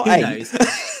 cinema. They're not Who knows?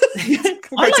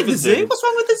 I like the zoo. What's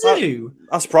wrong with the zoo?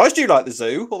 I'm surprised you like the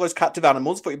zoo. All those captive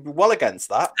animals, but you'd be well against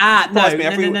that. No.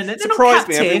 They're surprise not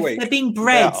me every captive. week. They're being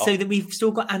bred so that we've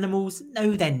still got animals.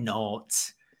 No, they're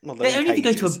not. Well, They only if you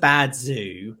go to a bad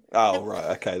zoo. Oh,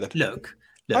 right. Okay. Then. Look.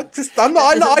 I just thought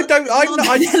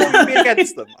you'd be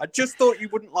against them. I just thought you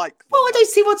wouldn't like them. Well, I don't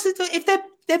see what's if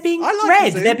they're being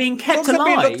bred, they're being kept alive,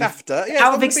 being looked after,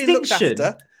 out of extinction.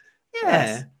 Yeah.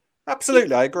 Yes.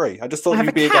 Absolutely, I agree. I just thought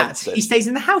you'd be against it. He stays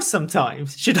in the house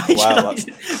sometimes. Should I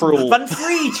cruel. Run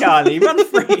free, Charlie. Run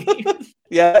free.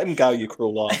 Yeah, let him go, you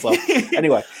cruel arsehole.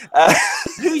 Anyway. But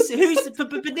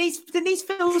Denise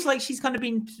feels like she's kind of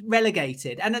been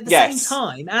relegated. And at the same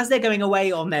time, as they're going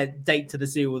away on their date to the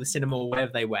zoo or the cinema or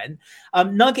wherever they went,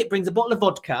 Nugget brings a bottle of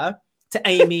vodka to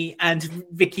Amy and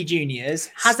Vicky Junior's,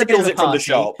 has a bit of a party. Steals it from the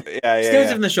shop. Steals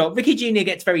it from the shop. Vicky Junior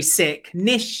gets very sick.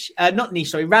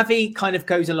 Ravi kind of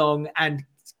goes along and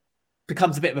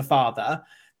becomes a bit of a father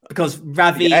because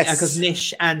because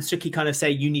Nish and Suki kind of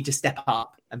say, you need to step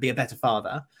up and be a better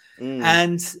father.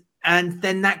 And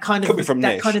then that kind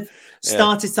of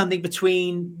started something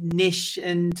between Nish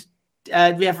and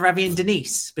we have Ravi and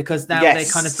Denise, because now they're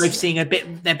kind of both seeing they're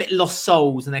a bit lost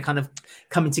souls, and they're kind of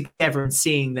coming together and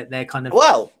seeing that they're kind of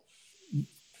I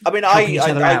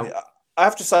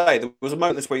have to say, there was a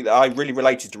moment this week that I really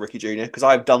related to Ricky Jr. because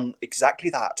I've done exactly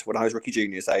that when I was Ricky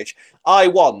Jr.'s age. I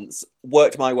once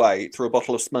worked my way through a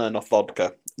bottle of Smirnoff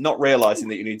vodka, not realising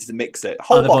that you needed to mix it.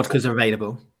 The vodkas are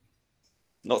available.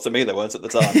 Not to me, they weren't at the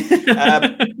time.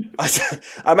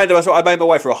 I made my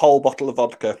way through a whole bottle of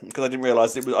vodka because I didn't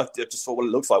realise it was. I just thought, well,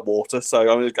 it looks like water,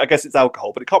 so I guess it's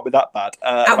alcohol, but it can't be that bad.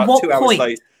 At what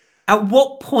point? At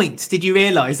what point did you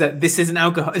realise that this isn't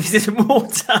alcohol? This isn't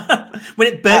water? When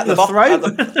it burnt your throat?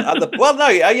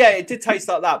 It did taste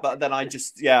like that, but then I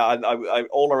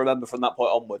all I remember from that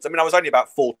point onwards. I mean, I was only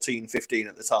about 14, 15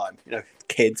 at the time. You know,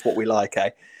 kids, what we like,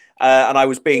 eh? And I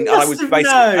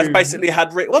basically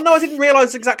had. Well, no, I didn't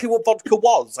realise exactly what vodka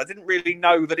was. I didn't really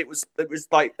know that it was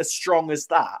like as strong as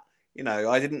that. You know,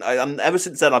 I didn't. Ever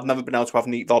since then, I've never been able to have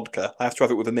neat vodka. I have to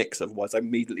have it with a mix, otherwise I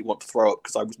immediately want to throw up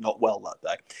because I was not well that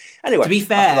day. Anyway, to be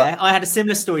fair, I had a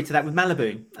similar story to that with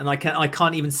Malibu, and I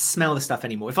can't even smell the stuff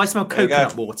anymore. If I smell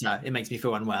coconut water, it makes me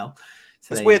feel unwell.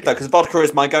 So it's weird though, because vodka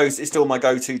is still my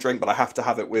go-to drink, but I have to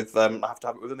have it with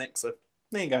a mixer.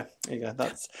 There you go.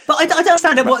 That's. But I don't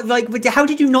understand it. What how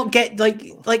did you not get like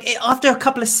after a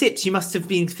couple of sips? You must have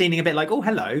been feeling a bit like, oh,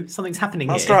 hello, something's happening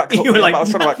here. You were like, I was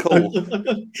trying to act cool.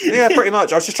 Yeah, pretty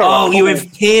much. I was just trying. Oh, you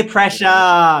have peer pressure.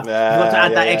 Yeah, you got to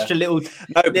add that extra little.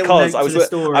 No, because I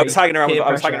was hanging around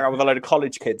with a load of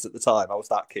college kids at the time. I was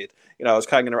that kid. You know, I was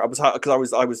hanging around.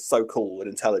 Because I was so cool and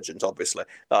intelligent, obviously.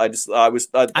 That I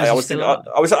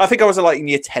think I was like in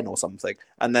year 10 or something,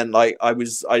 and then like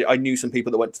I knew some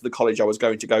people that went to the college I was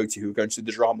going to go to who were going to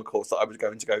the drama course that I was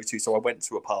going to go to, so I went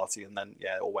to a party, and then it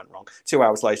all went wrong. 2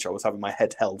 hours later, I was having my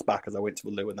head held back as I went to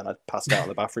the loo, and then I passed out on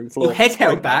the bathroom floor. Your head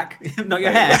held back, not your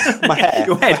hair. My hair.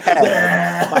 Your head.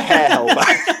 My hair held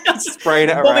back. Spraying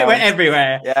it around. Well, it went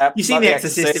everywhere. Yeah, you seen The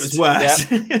Exorcist? It was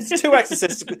worse. Yeah.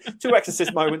 Two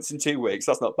Exorcist moments in 2 weeks.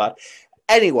 That's not bad.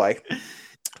 Anyway.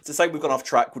 To say we've gone off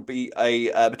track would be a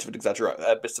bit of an exaggeration,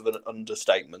 a bit of an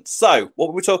understatement. So, what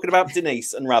were we talking about?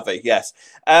 Denise and Ravi, yes.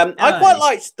 I quite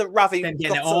liked that Ravi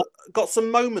got some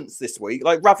moments this week.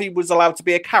 Like Ravi was allowed to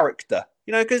be a character,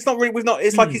 you know, because it's not really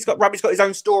It's like Ravi's got his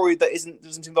own story that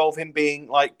doesn't involve him being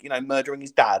like, you know, murdering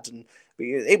his dad, and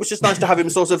it was just nice to have him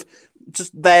sort of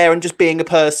just there and just being a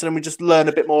person, and we just learn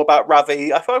a bit more about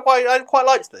Ravi. I quite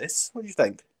liked this. What do you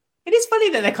think? It is funny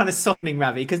that they're kind of softening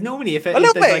Ravi, because normally if a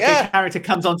character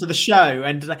comes onto the show,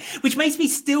 and which makes me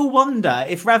still wonder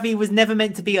if Ravi was never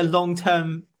meant to be a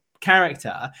long-term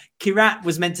character, Kirat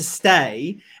was meant to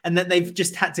stay, and that they've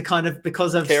just had to kind of,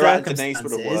 because of Kirat circumstances. And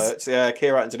Denise would have worked. Yeah,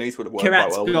 Kirat and Denise would have worked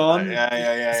Kirat's quite well. Gone.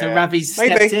 Yeah. So Ravi's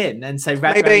stepped in, and so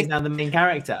Ravi's now the main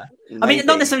character. Maybe. I mean,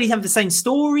 not necessarily have the same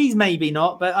stories, maybe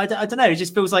not, but I don't know. It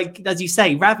just feels like, as you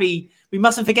say, Ravi. We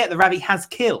mustn't forget that Ravi has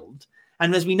killed.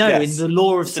 And as we know, in the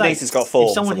law of Denise Saints,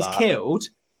 if someone is killed,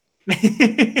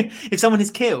 if someone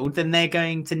is killed, then they're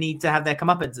going to need to have their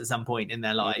comeuppance at some point in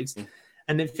their lives. Mm-hmm.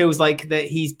 And it feels like that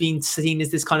he's been seen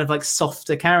as this kind of like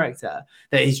softer character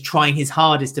that is trying his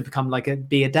hardest to become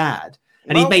be a dad.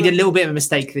 And he made a little bit of a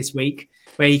mistake this week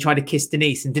where he tried to kiss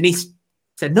Denise, and Denise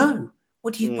said, "No,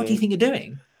 what do you think you're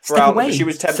doing? Step away." She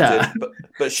was tempted,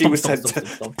 but she was tempted.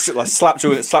 Like slapped her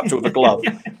with a glove.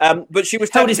 But she was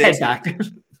tempted. Held his head back.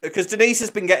 because Denise has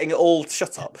been getting it all.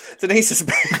 Shut up, Denise has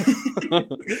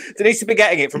been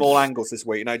getting it from all angles this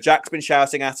week. You know, Jack's been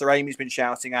shouting at her, Amy's been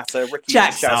shouting at her, Ricky's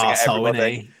been shouting at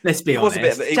everybody. Let's be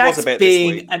honest. Jack's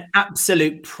being an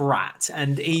absolute prat,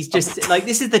 and he's just like,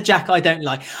 this is the Jack I don't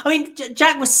like. I mean,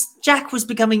 Jack was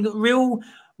becoming real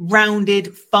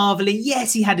rounded, fatherly.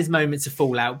 Yes, he had his moments of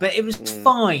fallout, but it was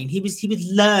fine. He was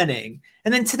learning.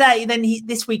 And then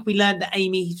this week we learned that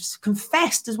Amy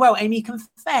confessed as well. Amy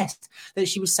confessed that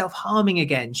she was self-harming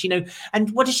again.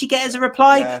 And what does she get as a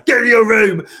reply? Yeah. Go to your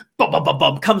room. Bob, bob, bob,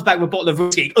 bob. Comes back with a bottle of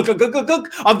whiskey.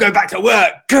 I'm going back to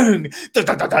work. And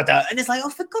it's like, oh,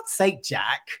 for God's sake,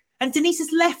 Jack. And Denise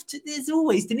is left, as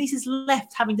always,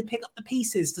 having to pick up the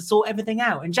pieces to sort everything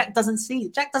out. And Jack doesn't see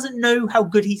it. Jack doesn't know how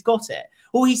good he's got it.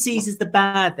 All he sees is the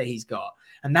bad that he's got.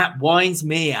 And that winds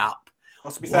me up.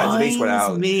 Well, to be fair, Denise went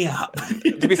out.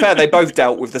 To be fair, they both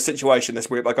dealt with the situation this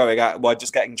week by going out by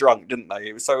just getting drunk, didn't they?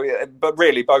 It was but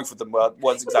really, both of them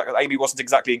weren't exactly. Amy wasn't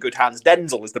exactly in good hands.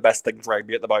 Denzel is the best thing for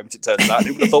Amy at the moment. It turns out.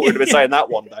 Who would have thought we'd have been saying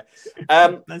that one day?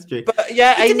 That's true. But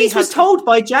yeah, Amy Denise was told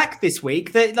by Jack this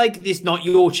week that it's not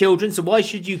your children, so why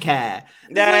should you care?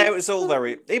 Yeah, it was all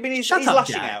very. I mean, he's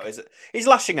lashing out. He's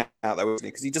lashing out though, isn't he?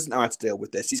 Because he doesn't know how to deal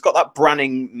with this. He's got that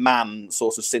Branning man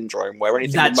sort of syndrome where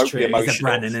anything remotely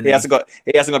emotional, he hasn't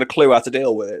got a clue how to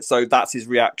deal with it. So that's his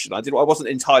reaction. I wasn't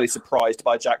entirely surprised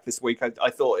by Jack this week. I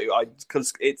thought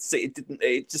because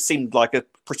it just seemed like a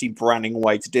pretty Branning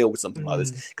way to deal with something like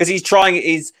this, because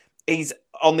he's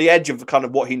on the edge of kind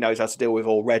of what he knows how to deal with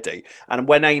already. And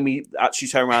when Amy actually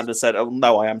turned around and said, "Oh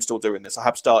no, I am still doing this. I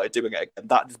have started doing it again,"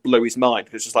 that just blew his mind.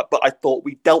 It's just like, but I thought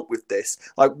we dealt with this.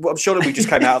 Like, I'm sure that we just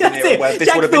came out of the era where this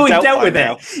would have been dealt with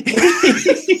now.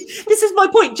 This is my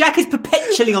point. Jack is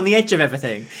perpetually on the edge of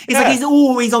everything. It's like he's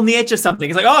always on the edge of something.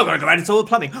 It's like, oh, I've got to go out and solve the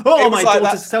plumbing. Oh, my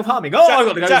daughter's self-harming. Oh, I've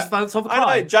got to go solve the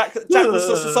crime. Jack was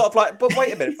sort of like, but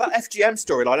wait a minute, if that FGM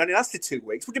storyline only lasted 2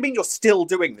 weeks, what do you mean you're still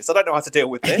doing this? I don't know how to deal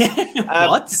with this.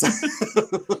 What?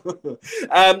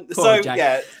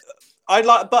 Yeah,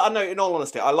 but I know, in all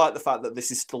honesty, I like the fact that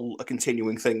this is still a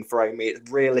continuing thing for Amy.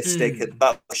 It's realistic.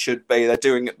 That should be. They're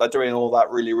doing all that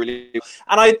really, really.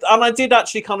 And I did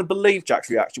actually kind of believe Jack's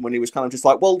reaction when he was kind of just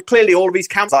like, well, clearly all of these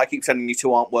camps I keep sending you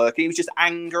to aren't working. He was just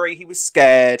angry. He was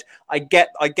scared. I get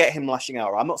him lashing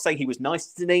out. I'm not saying he was nice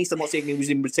to Denise. I'm not saying he was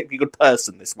a particularly good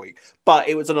person this week. But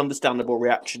it was an understandable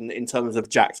reaction in terms of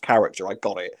Jack's character. I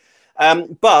got it.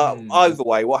 But either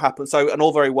way, what happened? So, and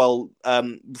all very well,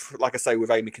 like I say,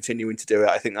 with Amy continuing to do it,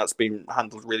 I think that's been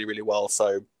handled really, really well.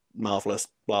 So marvelous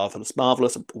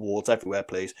awards everywhere,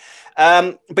 please.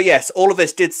 But yes, all of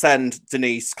this did send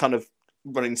Denise kind of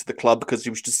running to the club because she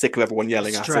was just sick of everyone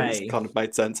yelling at her, which kind of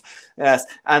made sense. Yes,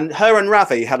 and her and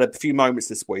Ravi had a few moments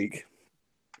this week.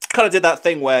 Kind of did that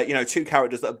thing where, you know, two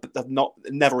characters that have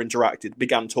never interacted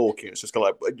began talking. It's just kind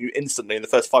of like, you instantly, in the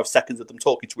first 5 seconds of them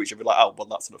talking to each other, like, oh, well,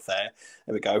 that's not fair.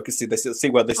 There we go. We can see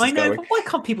where this is going. But why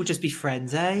can't people just be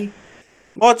friends, eh?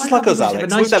 Well, just like us,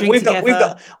 Alex.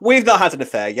 We've not had an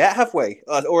affair yet, have we?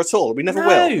 Or at all? We never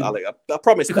will, Alex. I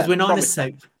promise. Because we're not in the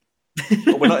same.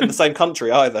 We're not in the same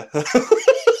country either.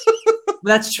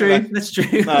 That's true. That's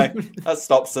true. No, that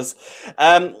stops us.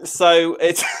 So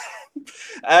it's.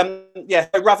 So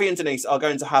Ravi and Denise are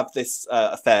going to have this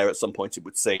affair at some point, it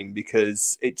would seem,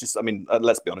 because it just, I mean,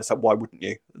 let's be honest, why wouldn't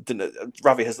you?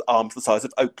 Ravi has arms the size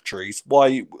of oak trees. Why?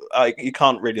 You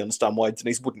can't really understand why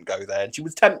Denise wouldn't go there. And she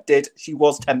was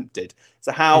tempted.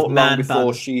 So how long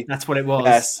before she... That's what it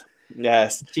was.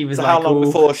 Yes. She was so how long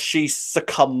before she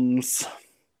succumbs?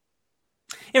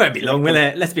 It won't be long, will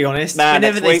it? Let's be honest.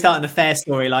 Whenever they start an affair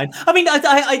storyline, I mean,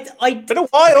 I been a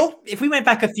while. If we went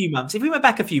back a few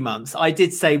months, I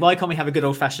did say, why can't we have a good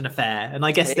old fashioned affair? And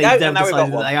I guess they've decided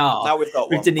that they are. Now we've got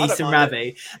with Denise and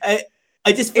Ravi. I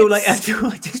just feel I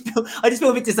just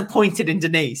feel a bit disappointed in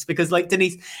Denise because, like,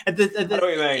 Denise,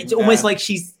 it's almost like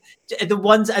she's. The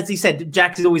ones, as he said,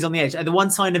 Jack is always on the edge. And the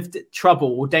one sign of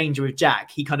trouble or danger with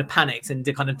Jack, he kind of panics and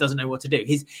kind of doesn't know what to do.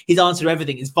 His answer to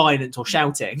everything is violence or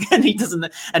shouting, and he doesn't.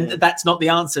 And that's not the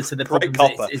answer to the problem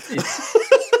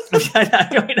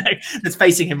that's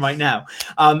facing him right now.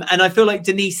 And I feel like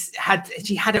Denise had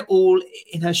it all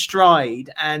in her stride.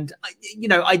 And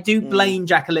I do blame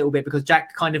Jack a little bit because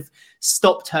Jack kind of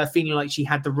stopped her feeling like she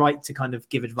had the right to kind of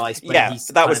give advice.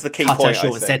 That was the key point.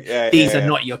 And said, "These are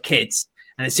not your kids."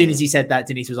 And as soon as he said that,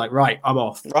 Denise was like, right, I'm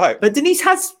off. Right. But Denise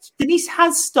has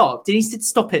stopped. Denise did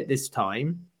stop it this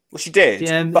time. Well, she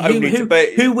did. But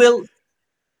who will...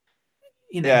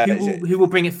 You know, Yeah, who will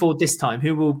bring it forward this time?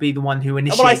 Who will be the one who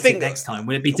initiates it next time?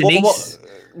 Will it be Denise?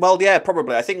 Well, yeah,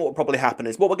 probably. I think what will probably happen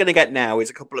is what we're going to get now is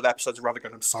a couple of episodes of Rather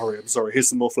going, I'm sorry, here's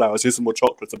some more flowers, here's some more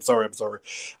chocolates, I'm sorry.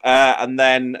 And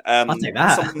then... I'll take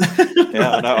that.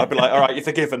 Yeah, I know. I'd be like, all right, you're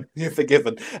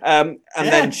forgiven. And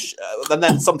then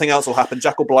something else will happen.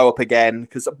 Jack will blow up again,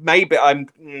 because maybe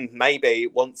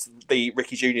once the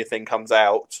Ricky Jr. thing comes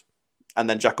out, and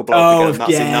then Jack will blow up again, and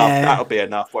that's enough. That'll be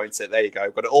enough, won't it? There you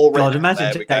go. Got it all written. God,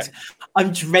 imagine Jack's.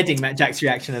 I'm dreading Jack's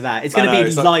reaction to that. It's going to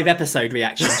be live episode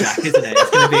reaction, Jack, isn't it?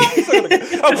 It's going to be.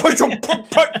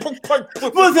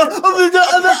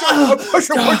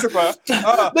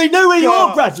 They know where you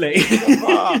are, Bradley.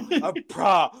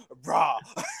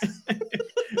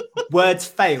 Words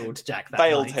failed, Jack.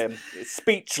 Failed night. Him.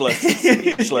 Speechless.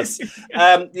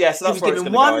 Yeah, so that's he was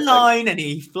given one line and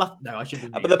he fluffed. No, I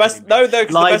shouldn't. But the best, live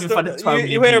in front of 12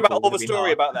 you hear about all the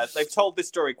story about that. They've told this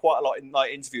story quite a lot in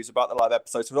interviews about the live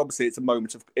episodes. So obviously, it's a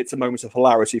moment of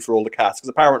hilarity for all the cast, because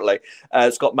apparently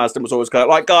Scott Masden was always going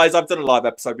like, "Guys, I've done a live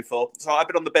episode before, so I've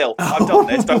been on the bill. I've done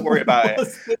this. Don't worry about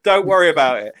it. Don't worry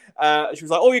about it." She was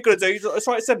like, "All you're gonna do is it's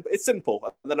right. It's simple."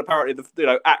 And then apparently,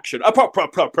 action. So it was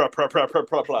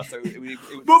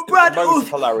a moment of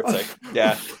hilarity.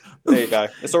 Yeah. There you go.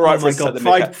 It's all right for us to take the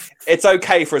mick out. It's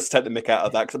okay for us to take the mick out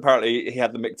of that, because apparently he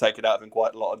had the mick taken out of him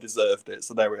quite a lot and deserved it.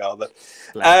 So there we are.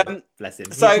 Bless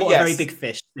him. So a very big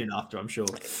fish soon after, I'm sure.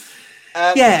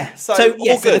 So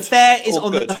the affair is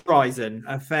on the horizon.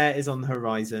 Affair is on the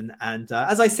horizon, and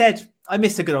as I said, I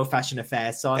miss a good old fashioned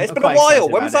affair. So it's been a while.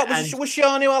 When was that? Was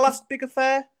Shiano our last big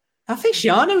affair? I think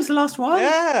Shiano was the last one.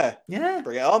 Yeah.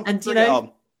 Bring it on. And bring it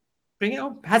on. Bring it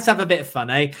on. Has to have a bit of fun,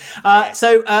 eh?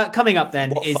 So coming up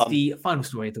then is the final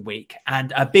story of the week,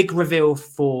 and a big reveal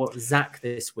for Zach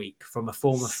this week from a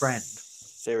former friend.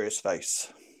 Serious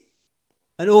face.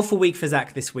 An awful week for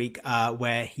Zach this week,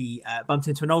 where he bumped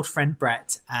into an old friend,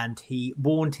 Brett, and he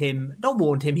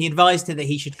he advised him that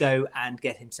he should go and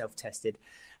get himself tested,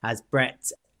 as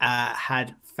Brett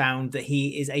had found that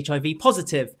he is HIV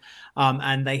positive,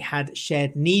 and they had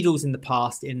shared needles in the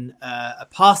past, in a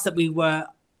past that we were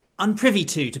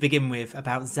unprivy to begin with,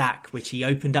 about Zach, which he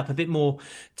opened up a bit more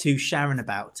to Sharon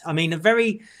about. I mean, a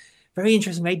very, very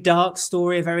interesting, very dark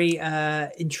story, a very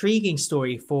intriguing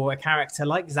story for a character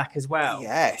like Zach as well.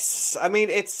 Yes. I mean,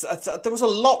 there was a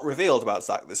lot revealed about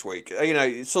Zach this week.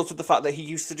 Sort of the fact that he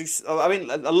used to do... I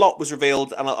mean, a lot was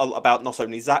revealed about not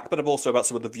only Zach, but also about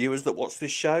some of the viewers that watch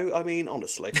this show. I mean,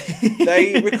 honestly.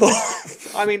 They record...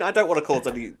 I mean, I don't want to cause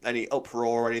any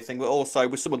uproar or anything, but also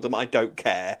with some of them, I don't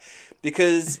care.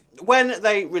 Because when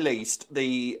they released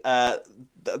it was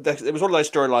one of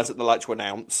those storylines that they like to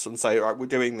announce and say, right, we're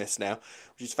doing this now,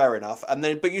 which is fair enough. And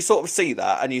then, but you sort of see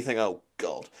that and you think, oh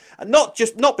God. And not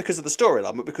because of the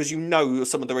storyline, but because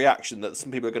some of the reaction that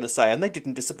some people are going to say, and they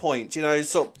didn't disappoint.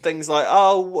 Sort of things like,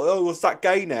 oh, Zach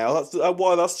gay now?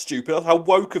 That's stupid. How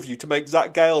woke of you to make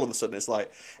Zach gay all of a sudden. It's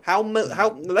like, how?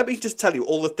 Let me just tell you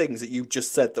all the things that you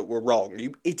just said that were wrong,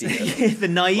 you idiot. The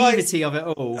naivety of it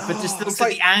all, but just also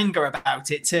the anger about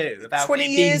it too, about 20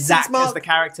 being years Zach as the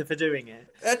character for doing it.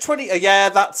 20,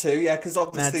 that too, yeah, because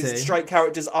obviously straight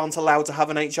characters aren't allowed to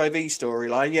have an HIV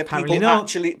storyline. Yeah,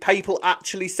 people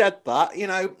actually said that.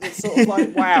 It's sort of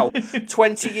like, wow,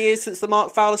 20 years since the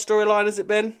Mark Fowler storyline has it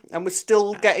been, and we're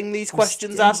still getting these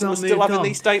questions asked, and we're still having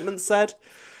these statements said.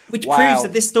 Which proves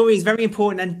that this story is very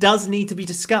important and does need to be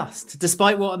discussed,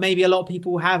 despite what maybe a lot of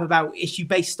people have about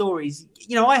issue-based stories.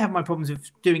 I have my problems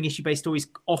with doing issue-based stories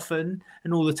often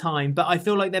and all the time, but I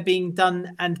feel like they're being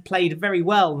done and played very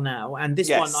well now. And this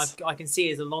one I can see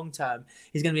as a long-term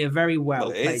is going to be a very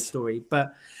well-played story.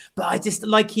 But I just,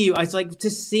 like you, I was like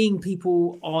just seeing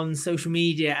people on social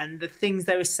media and the things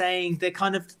they were saying, they're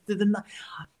kind of...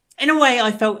 In a way,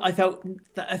 I felt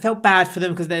bad for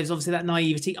them, because there's obviously that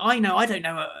naivety. I don't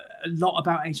know a lot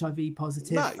about HIV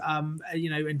positive. No.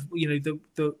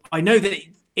 I know that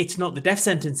it's not the death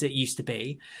sentence it used to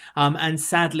be, and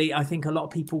sadly, I think a lot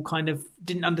of people kind of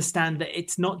didn't understand that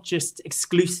it's not just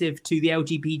exclusive to the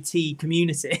LGBT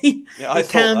community. Yeah, it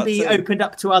can be opened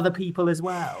up to other people as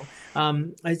well.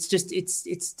 It's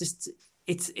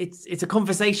a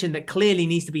conversation that clearly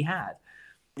needs to be had.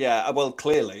 Yeah, well,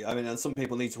 clearly. I mean, and some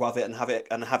people need to have it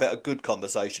a good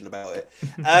conversation about it.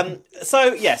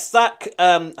 So yes, Zach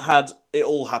had it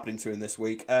all happening to him this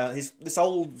week. This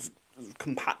old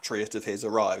compatriot of his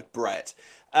arrived, Brett.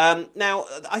 Now,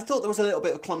 I thought there was a little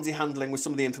bit of clumsy handling with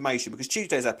some of the information, because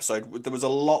Tuesday's episode, there was a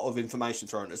lot of information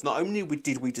thrown at us. Not only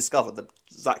did we discover that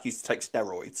Zach used to take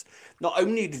steroids, not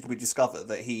only did we discover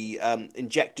that he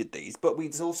injected these, but we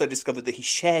also discovered that he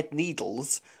shared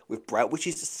needles with Brett, which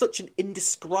is such an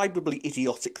indescribably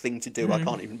idiotic thing to do. I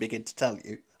can't even begin to tell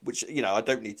you. Which, you know, I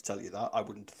don't need to tell you that. I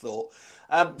wouldn't have thought.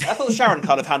 I thought Sharon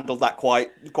kind of handled that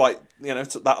quite, you know,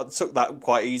 took that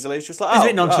quite easily. It's just like, it was a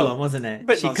bit nonchalant, wasn't it? A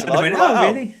bit she nonchalant. Kind of went,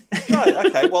 oh, really? Right,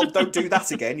 okay, well, don't do that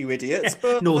again, you idiots.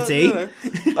 But, Naughty. You know,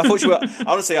 I thought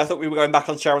honestly, I thought we were going back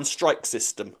on Sharon's strike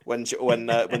system when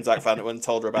Zach found it, when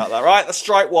told her about that. Right, let's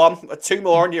strike one, 2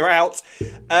 more, and you're out.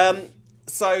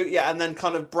 So, yeah, and then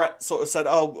kind of Brett sort of said,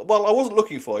 oh, well, I wasn't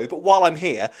looking for you, but while I'm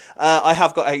here, I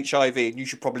have got HIV, and you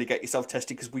should probably get yourself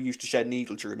tested because we used to share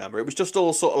needles, do you remember? It was just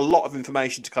all sort of a lot of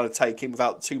information to kind of take in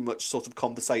without too much sort of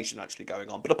conversation actually going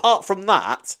on. But apart from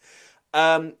that,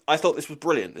 I thought this was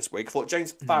brilliant this week. I thought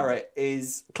James Farrett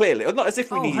is clearly, not as if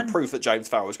we needed proof that James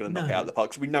Farrett was going to knock it out of the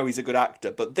park, because we know he's a good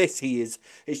actor, but he's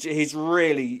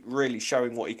really, really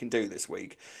showing what he can do this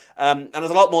week. And there's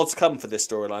a lot more to come for this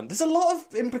storyline. There's a lot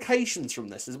of implications from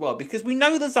this as well, because we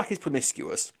know that Zach is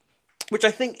promiscuous, which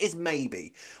I think is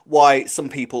maybe why some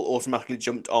people automatically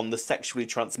jumped on the sexually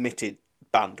transmitted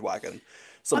bandwagon.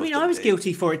 I mean, I was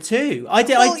guilty for it too. I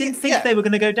didn't think they were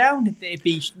going to go down. It'd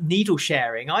be needle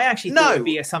sharing. I actually thought it'd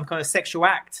be some kind of sexual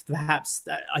act. Perhaps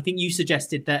I think you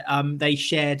suggested that they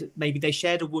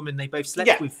shared a woman they both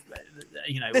slept with,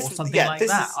 you know, or something like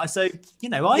that. So you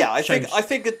know, I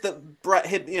figured that Brett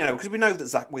had, you know, because we know that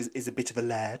Zach is a bit of a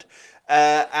lad,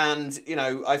 and you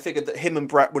know, I figured that him and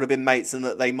Brett would have been mates and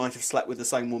that they might have slept with the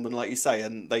same woman, like you say,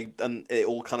 and it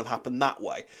all kind of happened that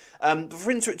way.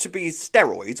 For it to be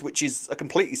steroids, which is a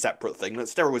completely separate thing, that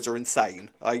steroids are insane.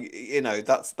 You know,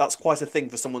 that's quite a thing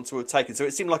for someone to have taken. So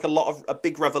it seemed like a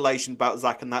big revelation about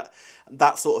Zach, and that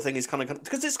sort of thing is kind of,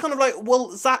 because it's kind of like,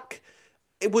 well, Zach,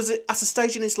 it was at a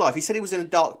stage in his life, he said he was in a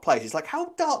dark place. It's like,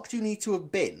 how dark do you need to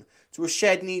have been to have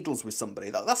shared needles with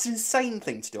somebody? That's an insane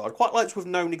thing to do. I'd quite like to have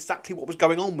known exactly what was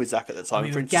going on with Zach at the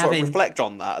time, for him to sort of reflect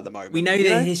on that at the moment. We know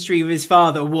the history of his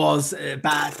father was a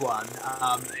bad one,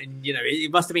 and you know,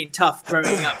 it must have been tough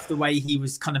growing up the way he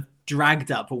was kind of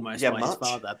dragged up almost by his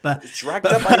father, but dragged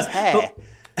up by his hair.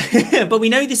 But we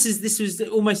know this was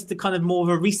almost the kind of more of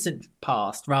a recent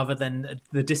past rather than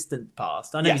the distant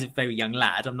past. I know he's a very young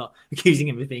lad. I'm not accusing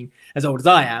him of being as old as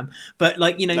I am, but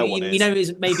like, you know, we know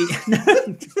is maybe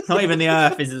not even the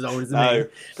Earth is as old as me. No,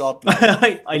 God, no.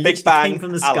 I Big Bang came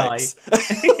from the Alex.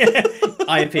 Sky.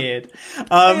 I appeared.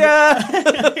 But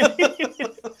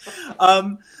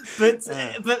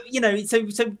you know, so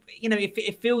you know,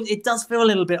 it does feel a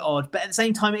little bit odd, but at the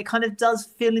same time, it kind of does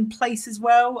feel in place as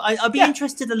well. I'd be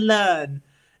interested to learn,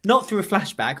 not through a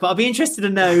flashback, but I'd be interested to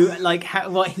know like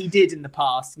what he did in the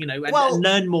past, you know, and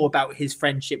learn more about his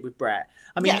friendship with Brett.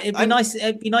 I mean, it'd be nice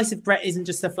if Brett isn't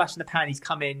just a flash in the pan. He's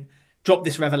come in, drop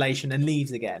this revelation, and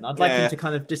leaves again. I'd like him to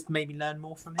kind of just maybe learn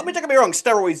more from him. I mean, don't get me wrong,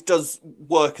 steroids does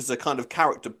work as a kind of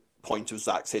character point of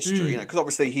Zach's history, you know, because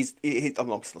obviously I'm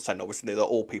not saying obviously that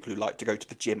all people who like to go to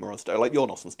the gym are on steroids. Like, you're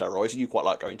not on steroids, and you quite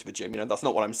like going to the gym, you know. That's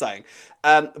not what I'm saying.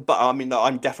 But I mean,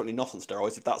 I'm definitely not on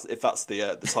steroids if that's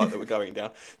the type that we're going down.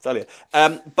 Earlier,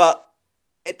 but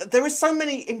there is so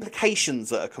many implications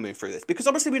that are coming through this, because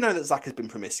obviously we know that Zach has been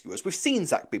promiscuous. We've seen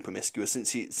Zach be promiscuous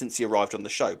since he arrived on the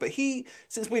show, but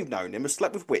since we've known him, has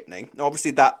slept with Whitney. Now, obviously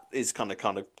that is kind of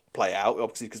play out,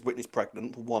 obviously, because Whitney's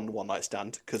pregnant. One night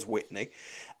stand because Whitney.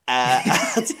 She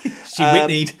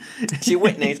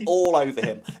Whitneyed all over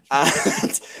him.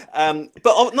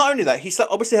 But not only that, he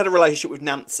obviously had a relationship with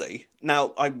Nancy.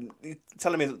 Now, I'm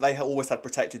telling me that they always had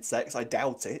protected sex. I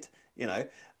doubt it. You know,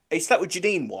 he slept with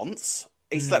Janine once.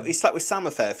 He slept with Sam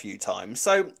a fair few times.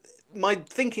 So my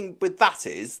thinking with that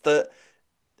is that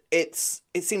it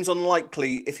seems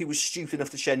unlikely, if he was stupid enough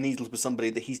to share needles with somebody,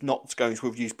 that he's not going to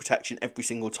have used protection every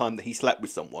single time that he slept with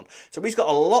someone. So he's got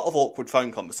a lot of awkward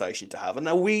phone conversation to have. And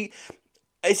now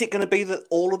is it going to be that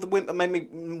all of the women, maybe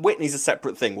Whitney's a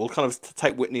separate thing. We'll kind of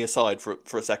take Whitney aside for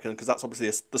a second, because that's obviously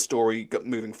the story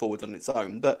moving forward on its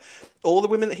own. But all the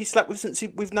women that he slept with since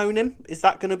we've known him, is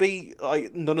that going to be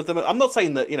like none of them? I'm not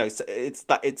saying that, you know,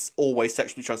 it's always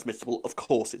sexually transmissible. Of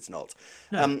course it's not.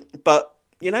 No. But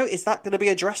you know, is that going to be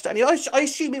addressed? And I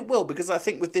assume it will, because I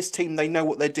think with this team, they know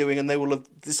what they're doing, and they will have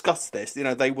discussed this. You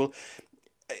know, the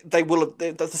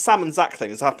Sam and Zach thing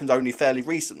has happened only fairly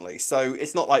recently, so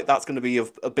it's not like that's going to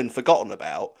have been forgotten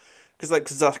about, because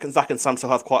Zach and Sam still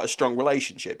have quite a strong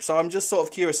relationship. So I'm just sort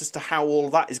of curious as to how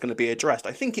all that is going to be addressed.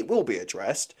 I think it will be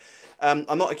addressed.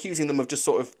 I'm not accusing them of just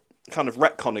sort of kind of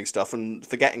retconning stuff and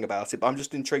forgetting about it, but I'm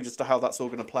just intrigued as to how that's all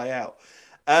going to play out.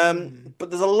 But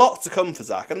there's a lot to come for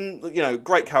Zach, and you know,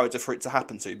 great character for it to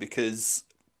happen to, because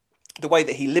the way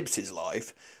that he lives his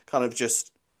life, kind of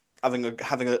just having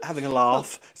a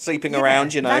laugh, sleeping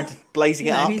around, you know, blazing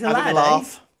it up, having a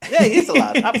laugh. Yeah, he is a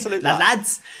lad, absolutely.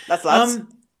 Lads. That's lads.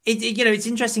 It's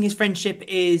interesting. His friendship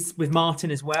is with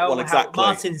Martin as well. Well, exactly. How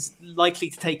Martin's likely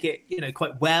to take it,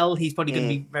 quite well. He's probably going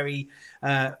to be very,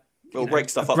 break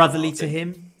stuff up brotherly to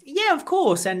him. Yeah, of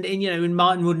course, and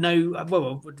Martin would know.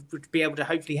 Well, would be able to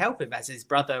hopefully help him, as his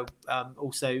brother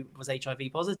also was HIV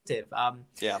positive.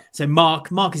 So Mark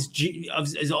is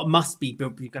must be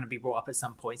going to be brought up at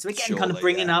some point. So again, surely, kind of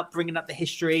bringing up the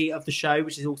history of the show,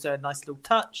 which is also a nice little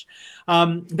touch.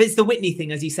 But it's the Whitney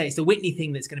thing, as you say, it's the Whitney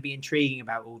thing that's going to be intriguing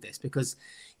about all this, because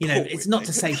it's not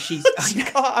to say she's.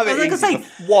 I was going to say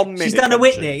 1 minute. She's done a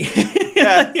Whitney.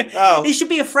 Yeah. Oh. It should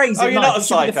be a phrase. Oh, you're not a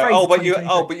psycho. But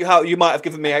you might have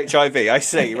given me HIV. I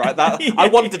see. Right. I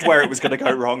wondered where it was going to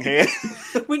go wrong here.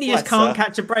 Whitney just can't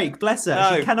catch a break. Bless her.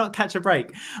 No. She cannot catch a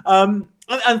break.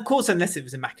 Of course, unless it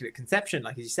was immaculate conception,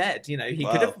 like you said. He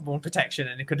could have worn protection,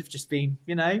 and it could have just been,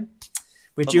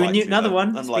 we're due another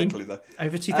one. Unlikely, though.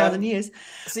 Over 2,000 years.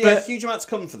 So, huge amounts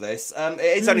come for this.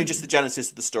 It's only just the genesis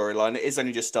of the storyline. It is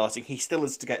only just starting. He still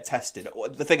has to get tested.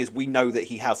 The thing is, we know that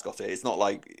he has got it. It's not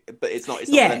it's not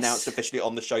been announced officially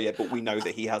on the show yet, but we know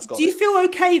that he has got it. Do you feel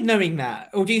okay knowing that?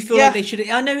 Or do you feel like they should...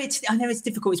 I know it's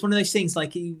difficult. It's one of those things,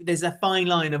 like, there's a fine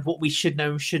line of what we should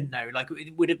know and shouldn't know. Like,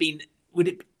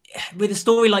 with a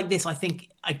story like this,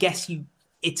 I guess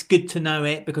it's good to know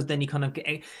it, because then you kind of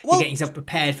you're getting yourself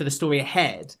prepared for the story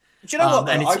ahead. Do you know what?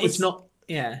 And it's not.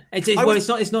 Yeah,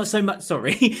 it's not so much.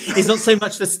 Sorry, it's not so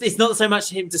much. It's not so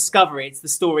much him discovery. It's the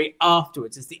story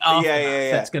afterwards. It's the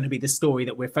aftermath that's going to be the story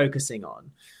that we're focusing on.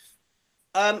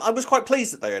 I was quite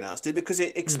pleased that they announced it, because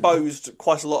it exposed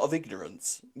quite a lot of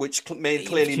ignorance, which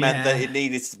clearly meant that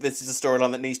this is a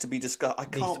storyline that needs to be discussed.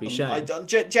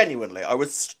 Genuinely, I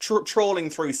was trawling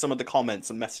through some of the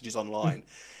comments and messages online,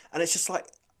 and it's just like,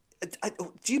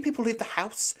 do you people leave the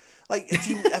house? Like,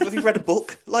 have you read a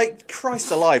book? Like,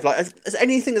 Christ alive! Like, has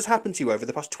anything that's happened to you over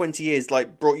the past 20 years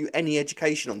brought you any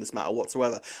education on this matter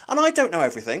whatsoever? And I don't know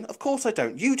everything. Of course I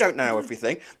don't. You don't know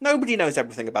everything. Nobody knows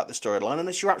everything about the storyline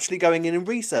unless you're actually going in and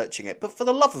researching it. But for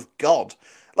the love of God,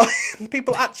 like,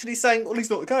 people actually saying, "Well, he's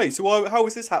not gay. So how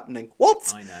is this happening?"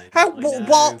 What? I know. How?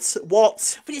 What?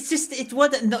 But it's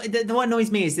what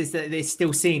annoys me is this, that it's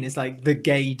still seen as like the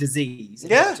gay disease,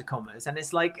 in inverted commas, and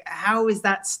it's like, how is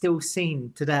that still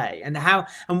seen today? And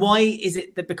why is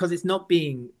it that, because it's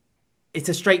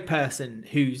a straight person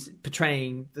who's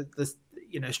portraying the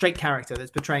straight character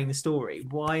that's portraying the story?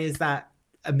 Why is that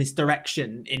a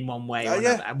misdirection in one way or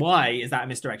another? Why is that a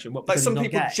misdirection? What, some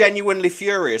people genuinely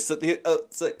furious that the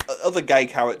other gay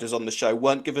characters on the show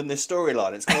weren't given this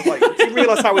storyline. It's kind of like, do you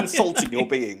realise how insulting you're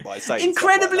being by saying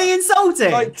incredibly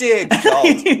insulting? Like, dear God.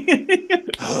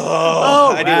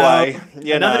 Anyway,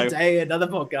 another day, another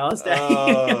podcast.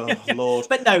 Oh, Lord.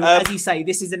 But no, as you say,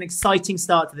 this is an exciting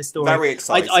start to the story. Very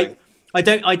exciting.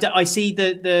 I see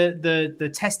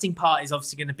the testing part is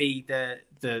obviously going to be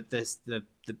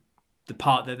the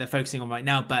part that they're focusing on right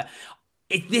now, but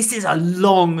this is a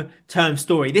long-term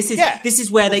story. This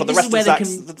is where they can the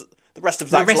rest of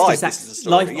Zach's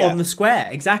life on the square.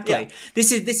 Exactly.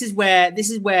 This is where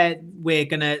we're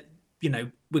gonna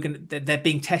they're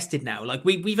being tested now. Like,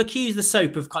 we've accused the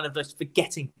soap of kind of just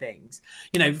forgetting things.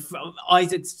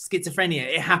 Isaac's schizophrenia,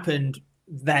 it happened,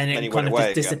 then it kind of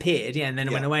just disappeared, and then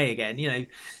it went away again.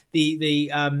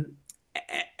 The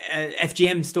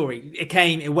FGM story, it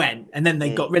came, it went, and then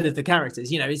they got rid of the characters.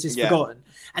 It's just forgotten.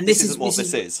 And this is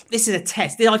a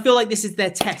test. I feel like this is their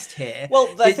test here. Well,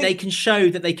 they can show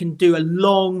that they can do a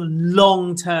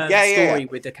long-term story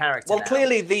with the character. Well,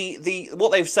 clearly the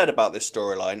what they've said about this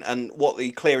storyline and what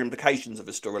the clear implications of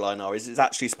the storyline are is it's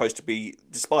actually supposed to be,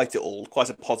 despite it all, quite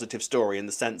a positive story, in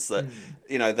the sense that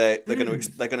they're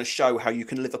going to show how you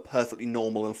can live a perfectly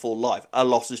normal and full life. A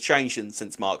lot has changed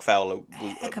since Mark Fowler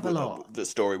the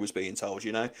story was being told.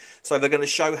 So they're going to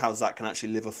show how Zach can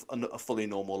actually live a fully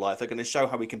normal life. They're going to show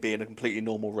how we can be in a completely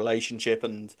normal relationship,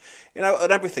 and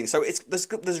and everything. So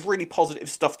there's really positive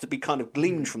stuff to be kind of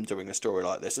gleaned from doing a story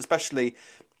like this, especially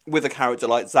with a character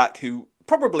like Zach, who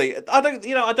probably, I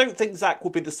don't think Zach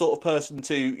would be the sort of person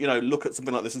to look at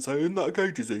something like this and say, "Isn't that a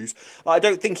gay disease?" I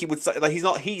don't think he would say, like, he's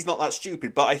not that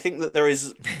stupid. But I think that there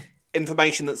is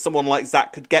information that someone like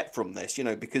Zach could get from this,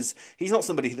 because he's not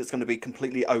somebody that's going to be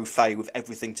completely au fait with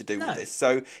everything to do with this.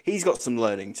 So he's got some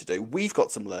learning to do. We've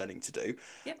got some learning to do,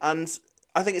 and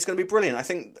I think it's going to be brilliant. I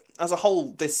think as a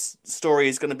whole, this story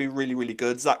is going to be really, really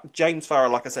good. James Farrell,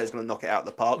 like I said, is going to knock it out of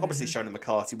the park. Obviously, Shona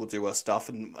McCarthy will do her stuff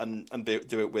and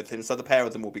do it with him. So the pair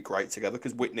of them will be great together,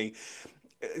 because Whitney,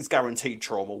 is guaranteed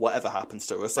trauma, whatever happens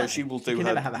to her. So she will do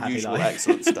her usual life.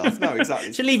 excellent stuff. No,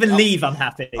 exactly. She'll even leave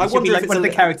unhappy. She'll be like one of the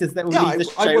characters that will leave the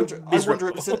show.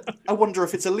 I wonder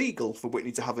if it's illegal for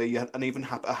Whitney to have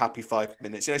a happy 5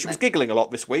 minutes. You know, she was giggling a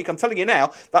lot this week. I'm telling you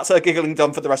now, that's her giggling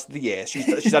done for the rest of the year. She's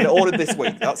had it all in this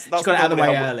week. That's got it out of the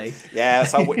way early. Yeah,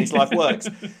 that's how Whitney's life works.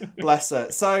 Bless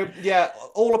her. So yeah,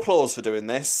 all applause for doing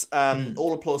this.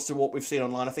 All applause to what we've seen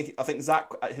online. I think Zach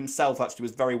himself actually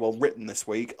was very well written this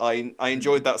week. I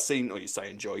enjoyed that scene, or you say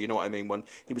enjoy, you know what I mean, when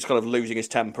he was kind of losing his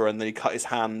temper and then he cut his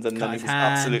hand and then he was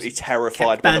absolutely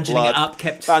terrified by the blood.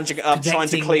 Kept bandaging it up, trying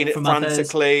to clean it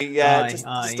frantically. Yeah, just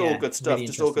all good stuff. Really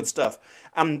just all good stuff.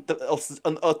 And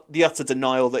the utter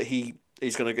denial that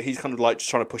he's kind of like just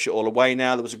trying to push it all away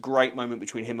now. There was a great moment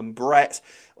between him and Brett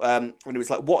when he was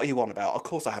like, what are you on about? Of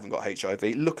course I haven't got HIV.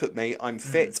 Look at me. I'm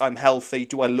fit. I'm healthy.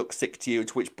 Do I look sick to you?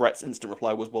 To which Brett's instant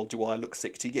reply was, well, do I look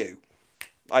sick to you?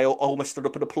 I almost stood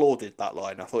up and applauded that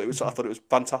line. I thought it was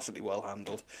fantastically well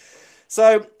handled.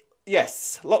 So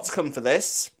yes, lots come for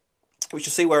this. We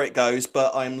shall see where it goes,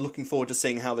 but I'm looking forward to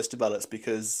seeing how this develops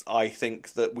because I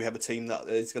think that we have a team that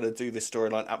is going to do this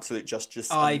storyline absolute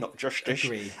justice and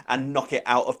knock it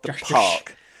out of the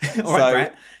park. All right,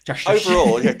 Brett.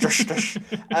 Overall,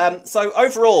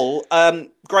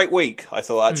 great week, I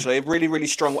thought, actually. Really, really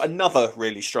strong. Another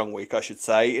really strong week, I should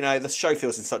say. You know, the show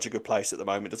feels in such a good place at the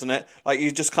moment, doesn't it? Like, you're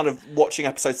just kind of watching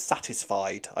episodes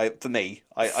satisfied, for me.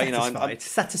 I'm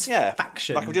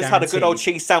satisfaction. Yeah, like, we've just had a good old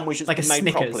cheese sandwich that's like been made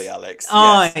Snickers. Properly, Alex.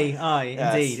 Aye,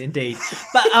 yes. Indeed.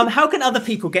 But how can other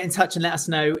people get in touch and let us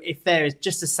know if they're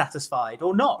just as satisfied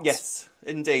or not? Yes.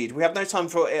 Indeed. We have no time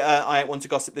for I Want to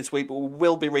Gossip this week, but we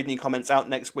will be reading your comments out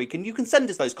next week. And you can send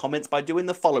us those comments by doing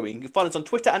the following. You can find us on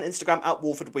Twitter and Instagram at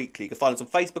Walford Weekly. You can find us on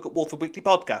Facebook at Walford Weekly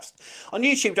Podcast. On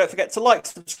YouTube, don't forget to like,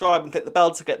 subscribe and click the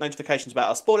bell to get notifications about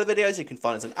our spoiler videos. You can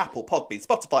find us on Apple, Podbean,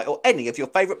 Spotify or any of your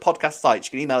favourite podcast sites.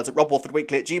 You can email us at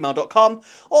robwalfordweekly@gmail.com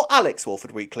or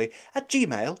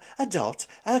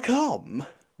alexwalfordweekly@gmail.com.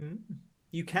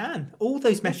 You can. All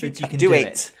those methods you can do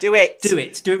it. Do it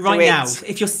right now.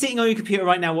 If you're sitting on your computer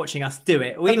right now watching us, do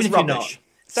it. Or even if you're not.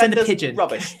 Send a pigeon.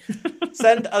 Rubbish.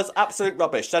 Send us absolute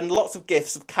rubbish. Send lots of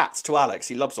gifts of cats to Alex.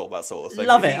 He loves all that sort of thing.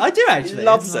 Love it. I do actually. He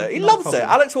loves it. He loves it.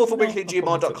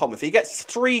 alexwalfordweekly@gmail.com. If he gets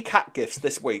 3 cat gifts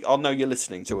this week, I'll know you're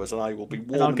listening to us and I will be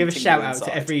warm. And I'll give a shout out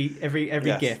to every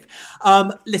gift.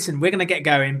 Listen, we're going to get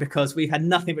going because we've had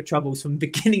nothing but troubles from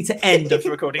beginning to end of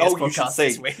recording this podcast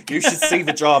this week. You should see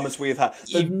the dramas we have had.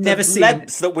 You've never seen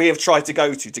lengths that we have tried to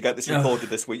go to get this recorded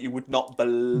this week. You would not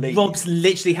believe. Rob's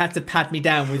literally had to pad me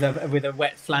down with a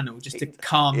wet flannel just to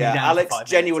calm me down. Alex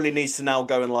genuinely needs to now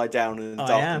go and lie down in a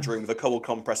darkened room with a cold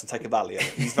compress and take a Valium.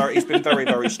 He's been very,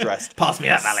 very stressed. Pass me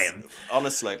that Valium.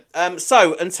 Honestly.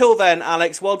 So until then,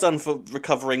 Alex, well done for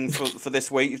recovering for this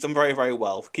week. You've done very, very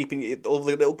well. Keeping all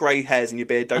the little grey hairs in your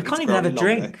beard. I can't even have a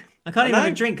drink. I can't even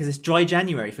have a drink because it's dry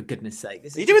January, for goodness sake.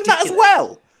 Are you doing that as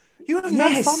well? You have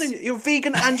no fun. You're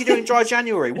vegan and you're doing dry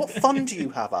January. What fun do you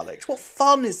have, Alex? What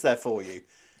fun is there for you?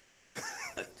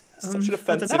 Such an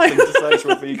offensive thing to say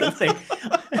to a vegan.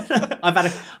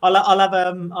 I'll have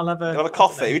a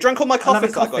coffee. You drank all my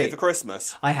coffees I got you for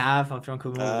Christmas. I have. I've drunk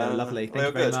all of them. They're lovely. Thank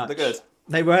you very much. They're good.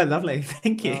 They were lovely.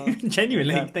 Thank you.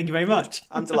 Genuinely. Thank you very much.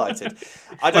 I'm delighted.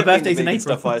 I don't mean the vegan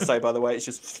stuff I say, by the way. It's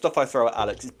just stuff I throw at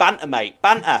Alex. It's banter, mate.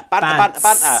 Banter.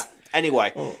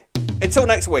 Anyway, until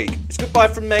next week. It's goodbye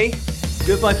from me.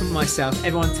 Goodbye from myself.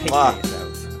 Everyone take care of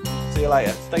yourselves. See you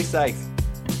later. Stay safe.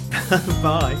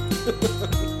 Bye.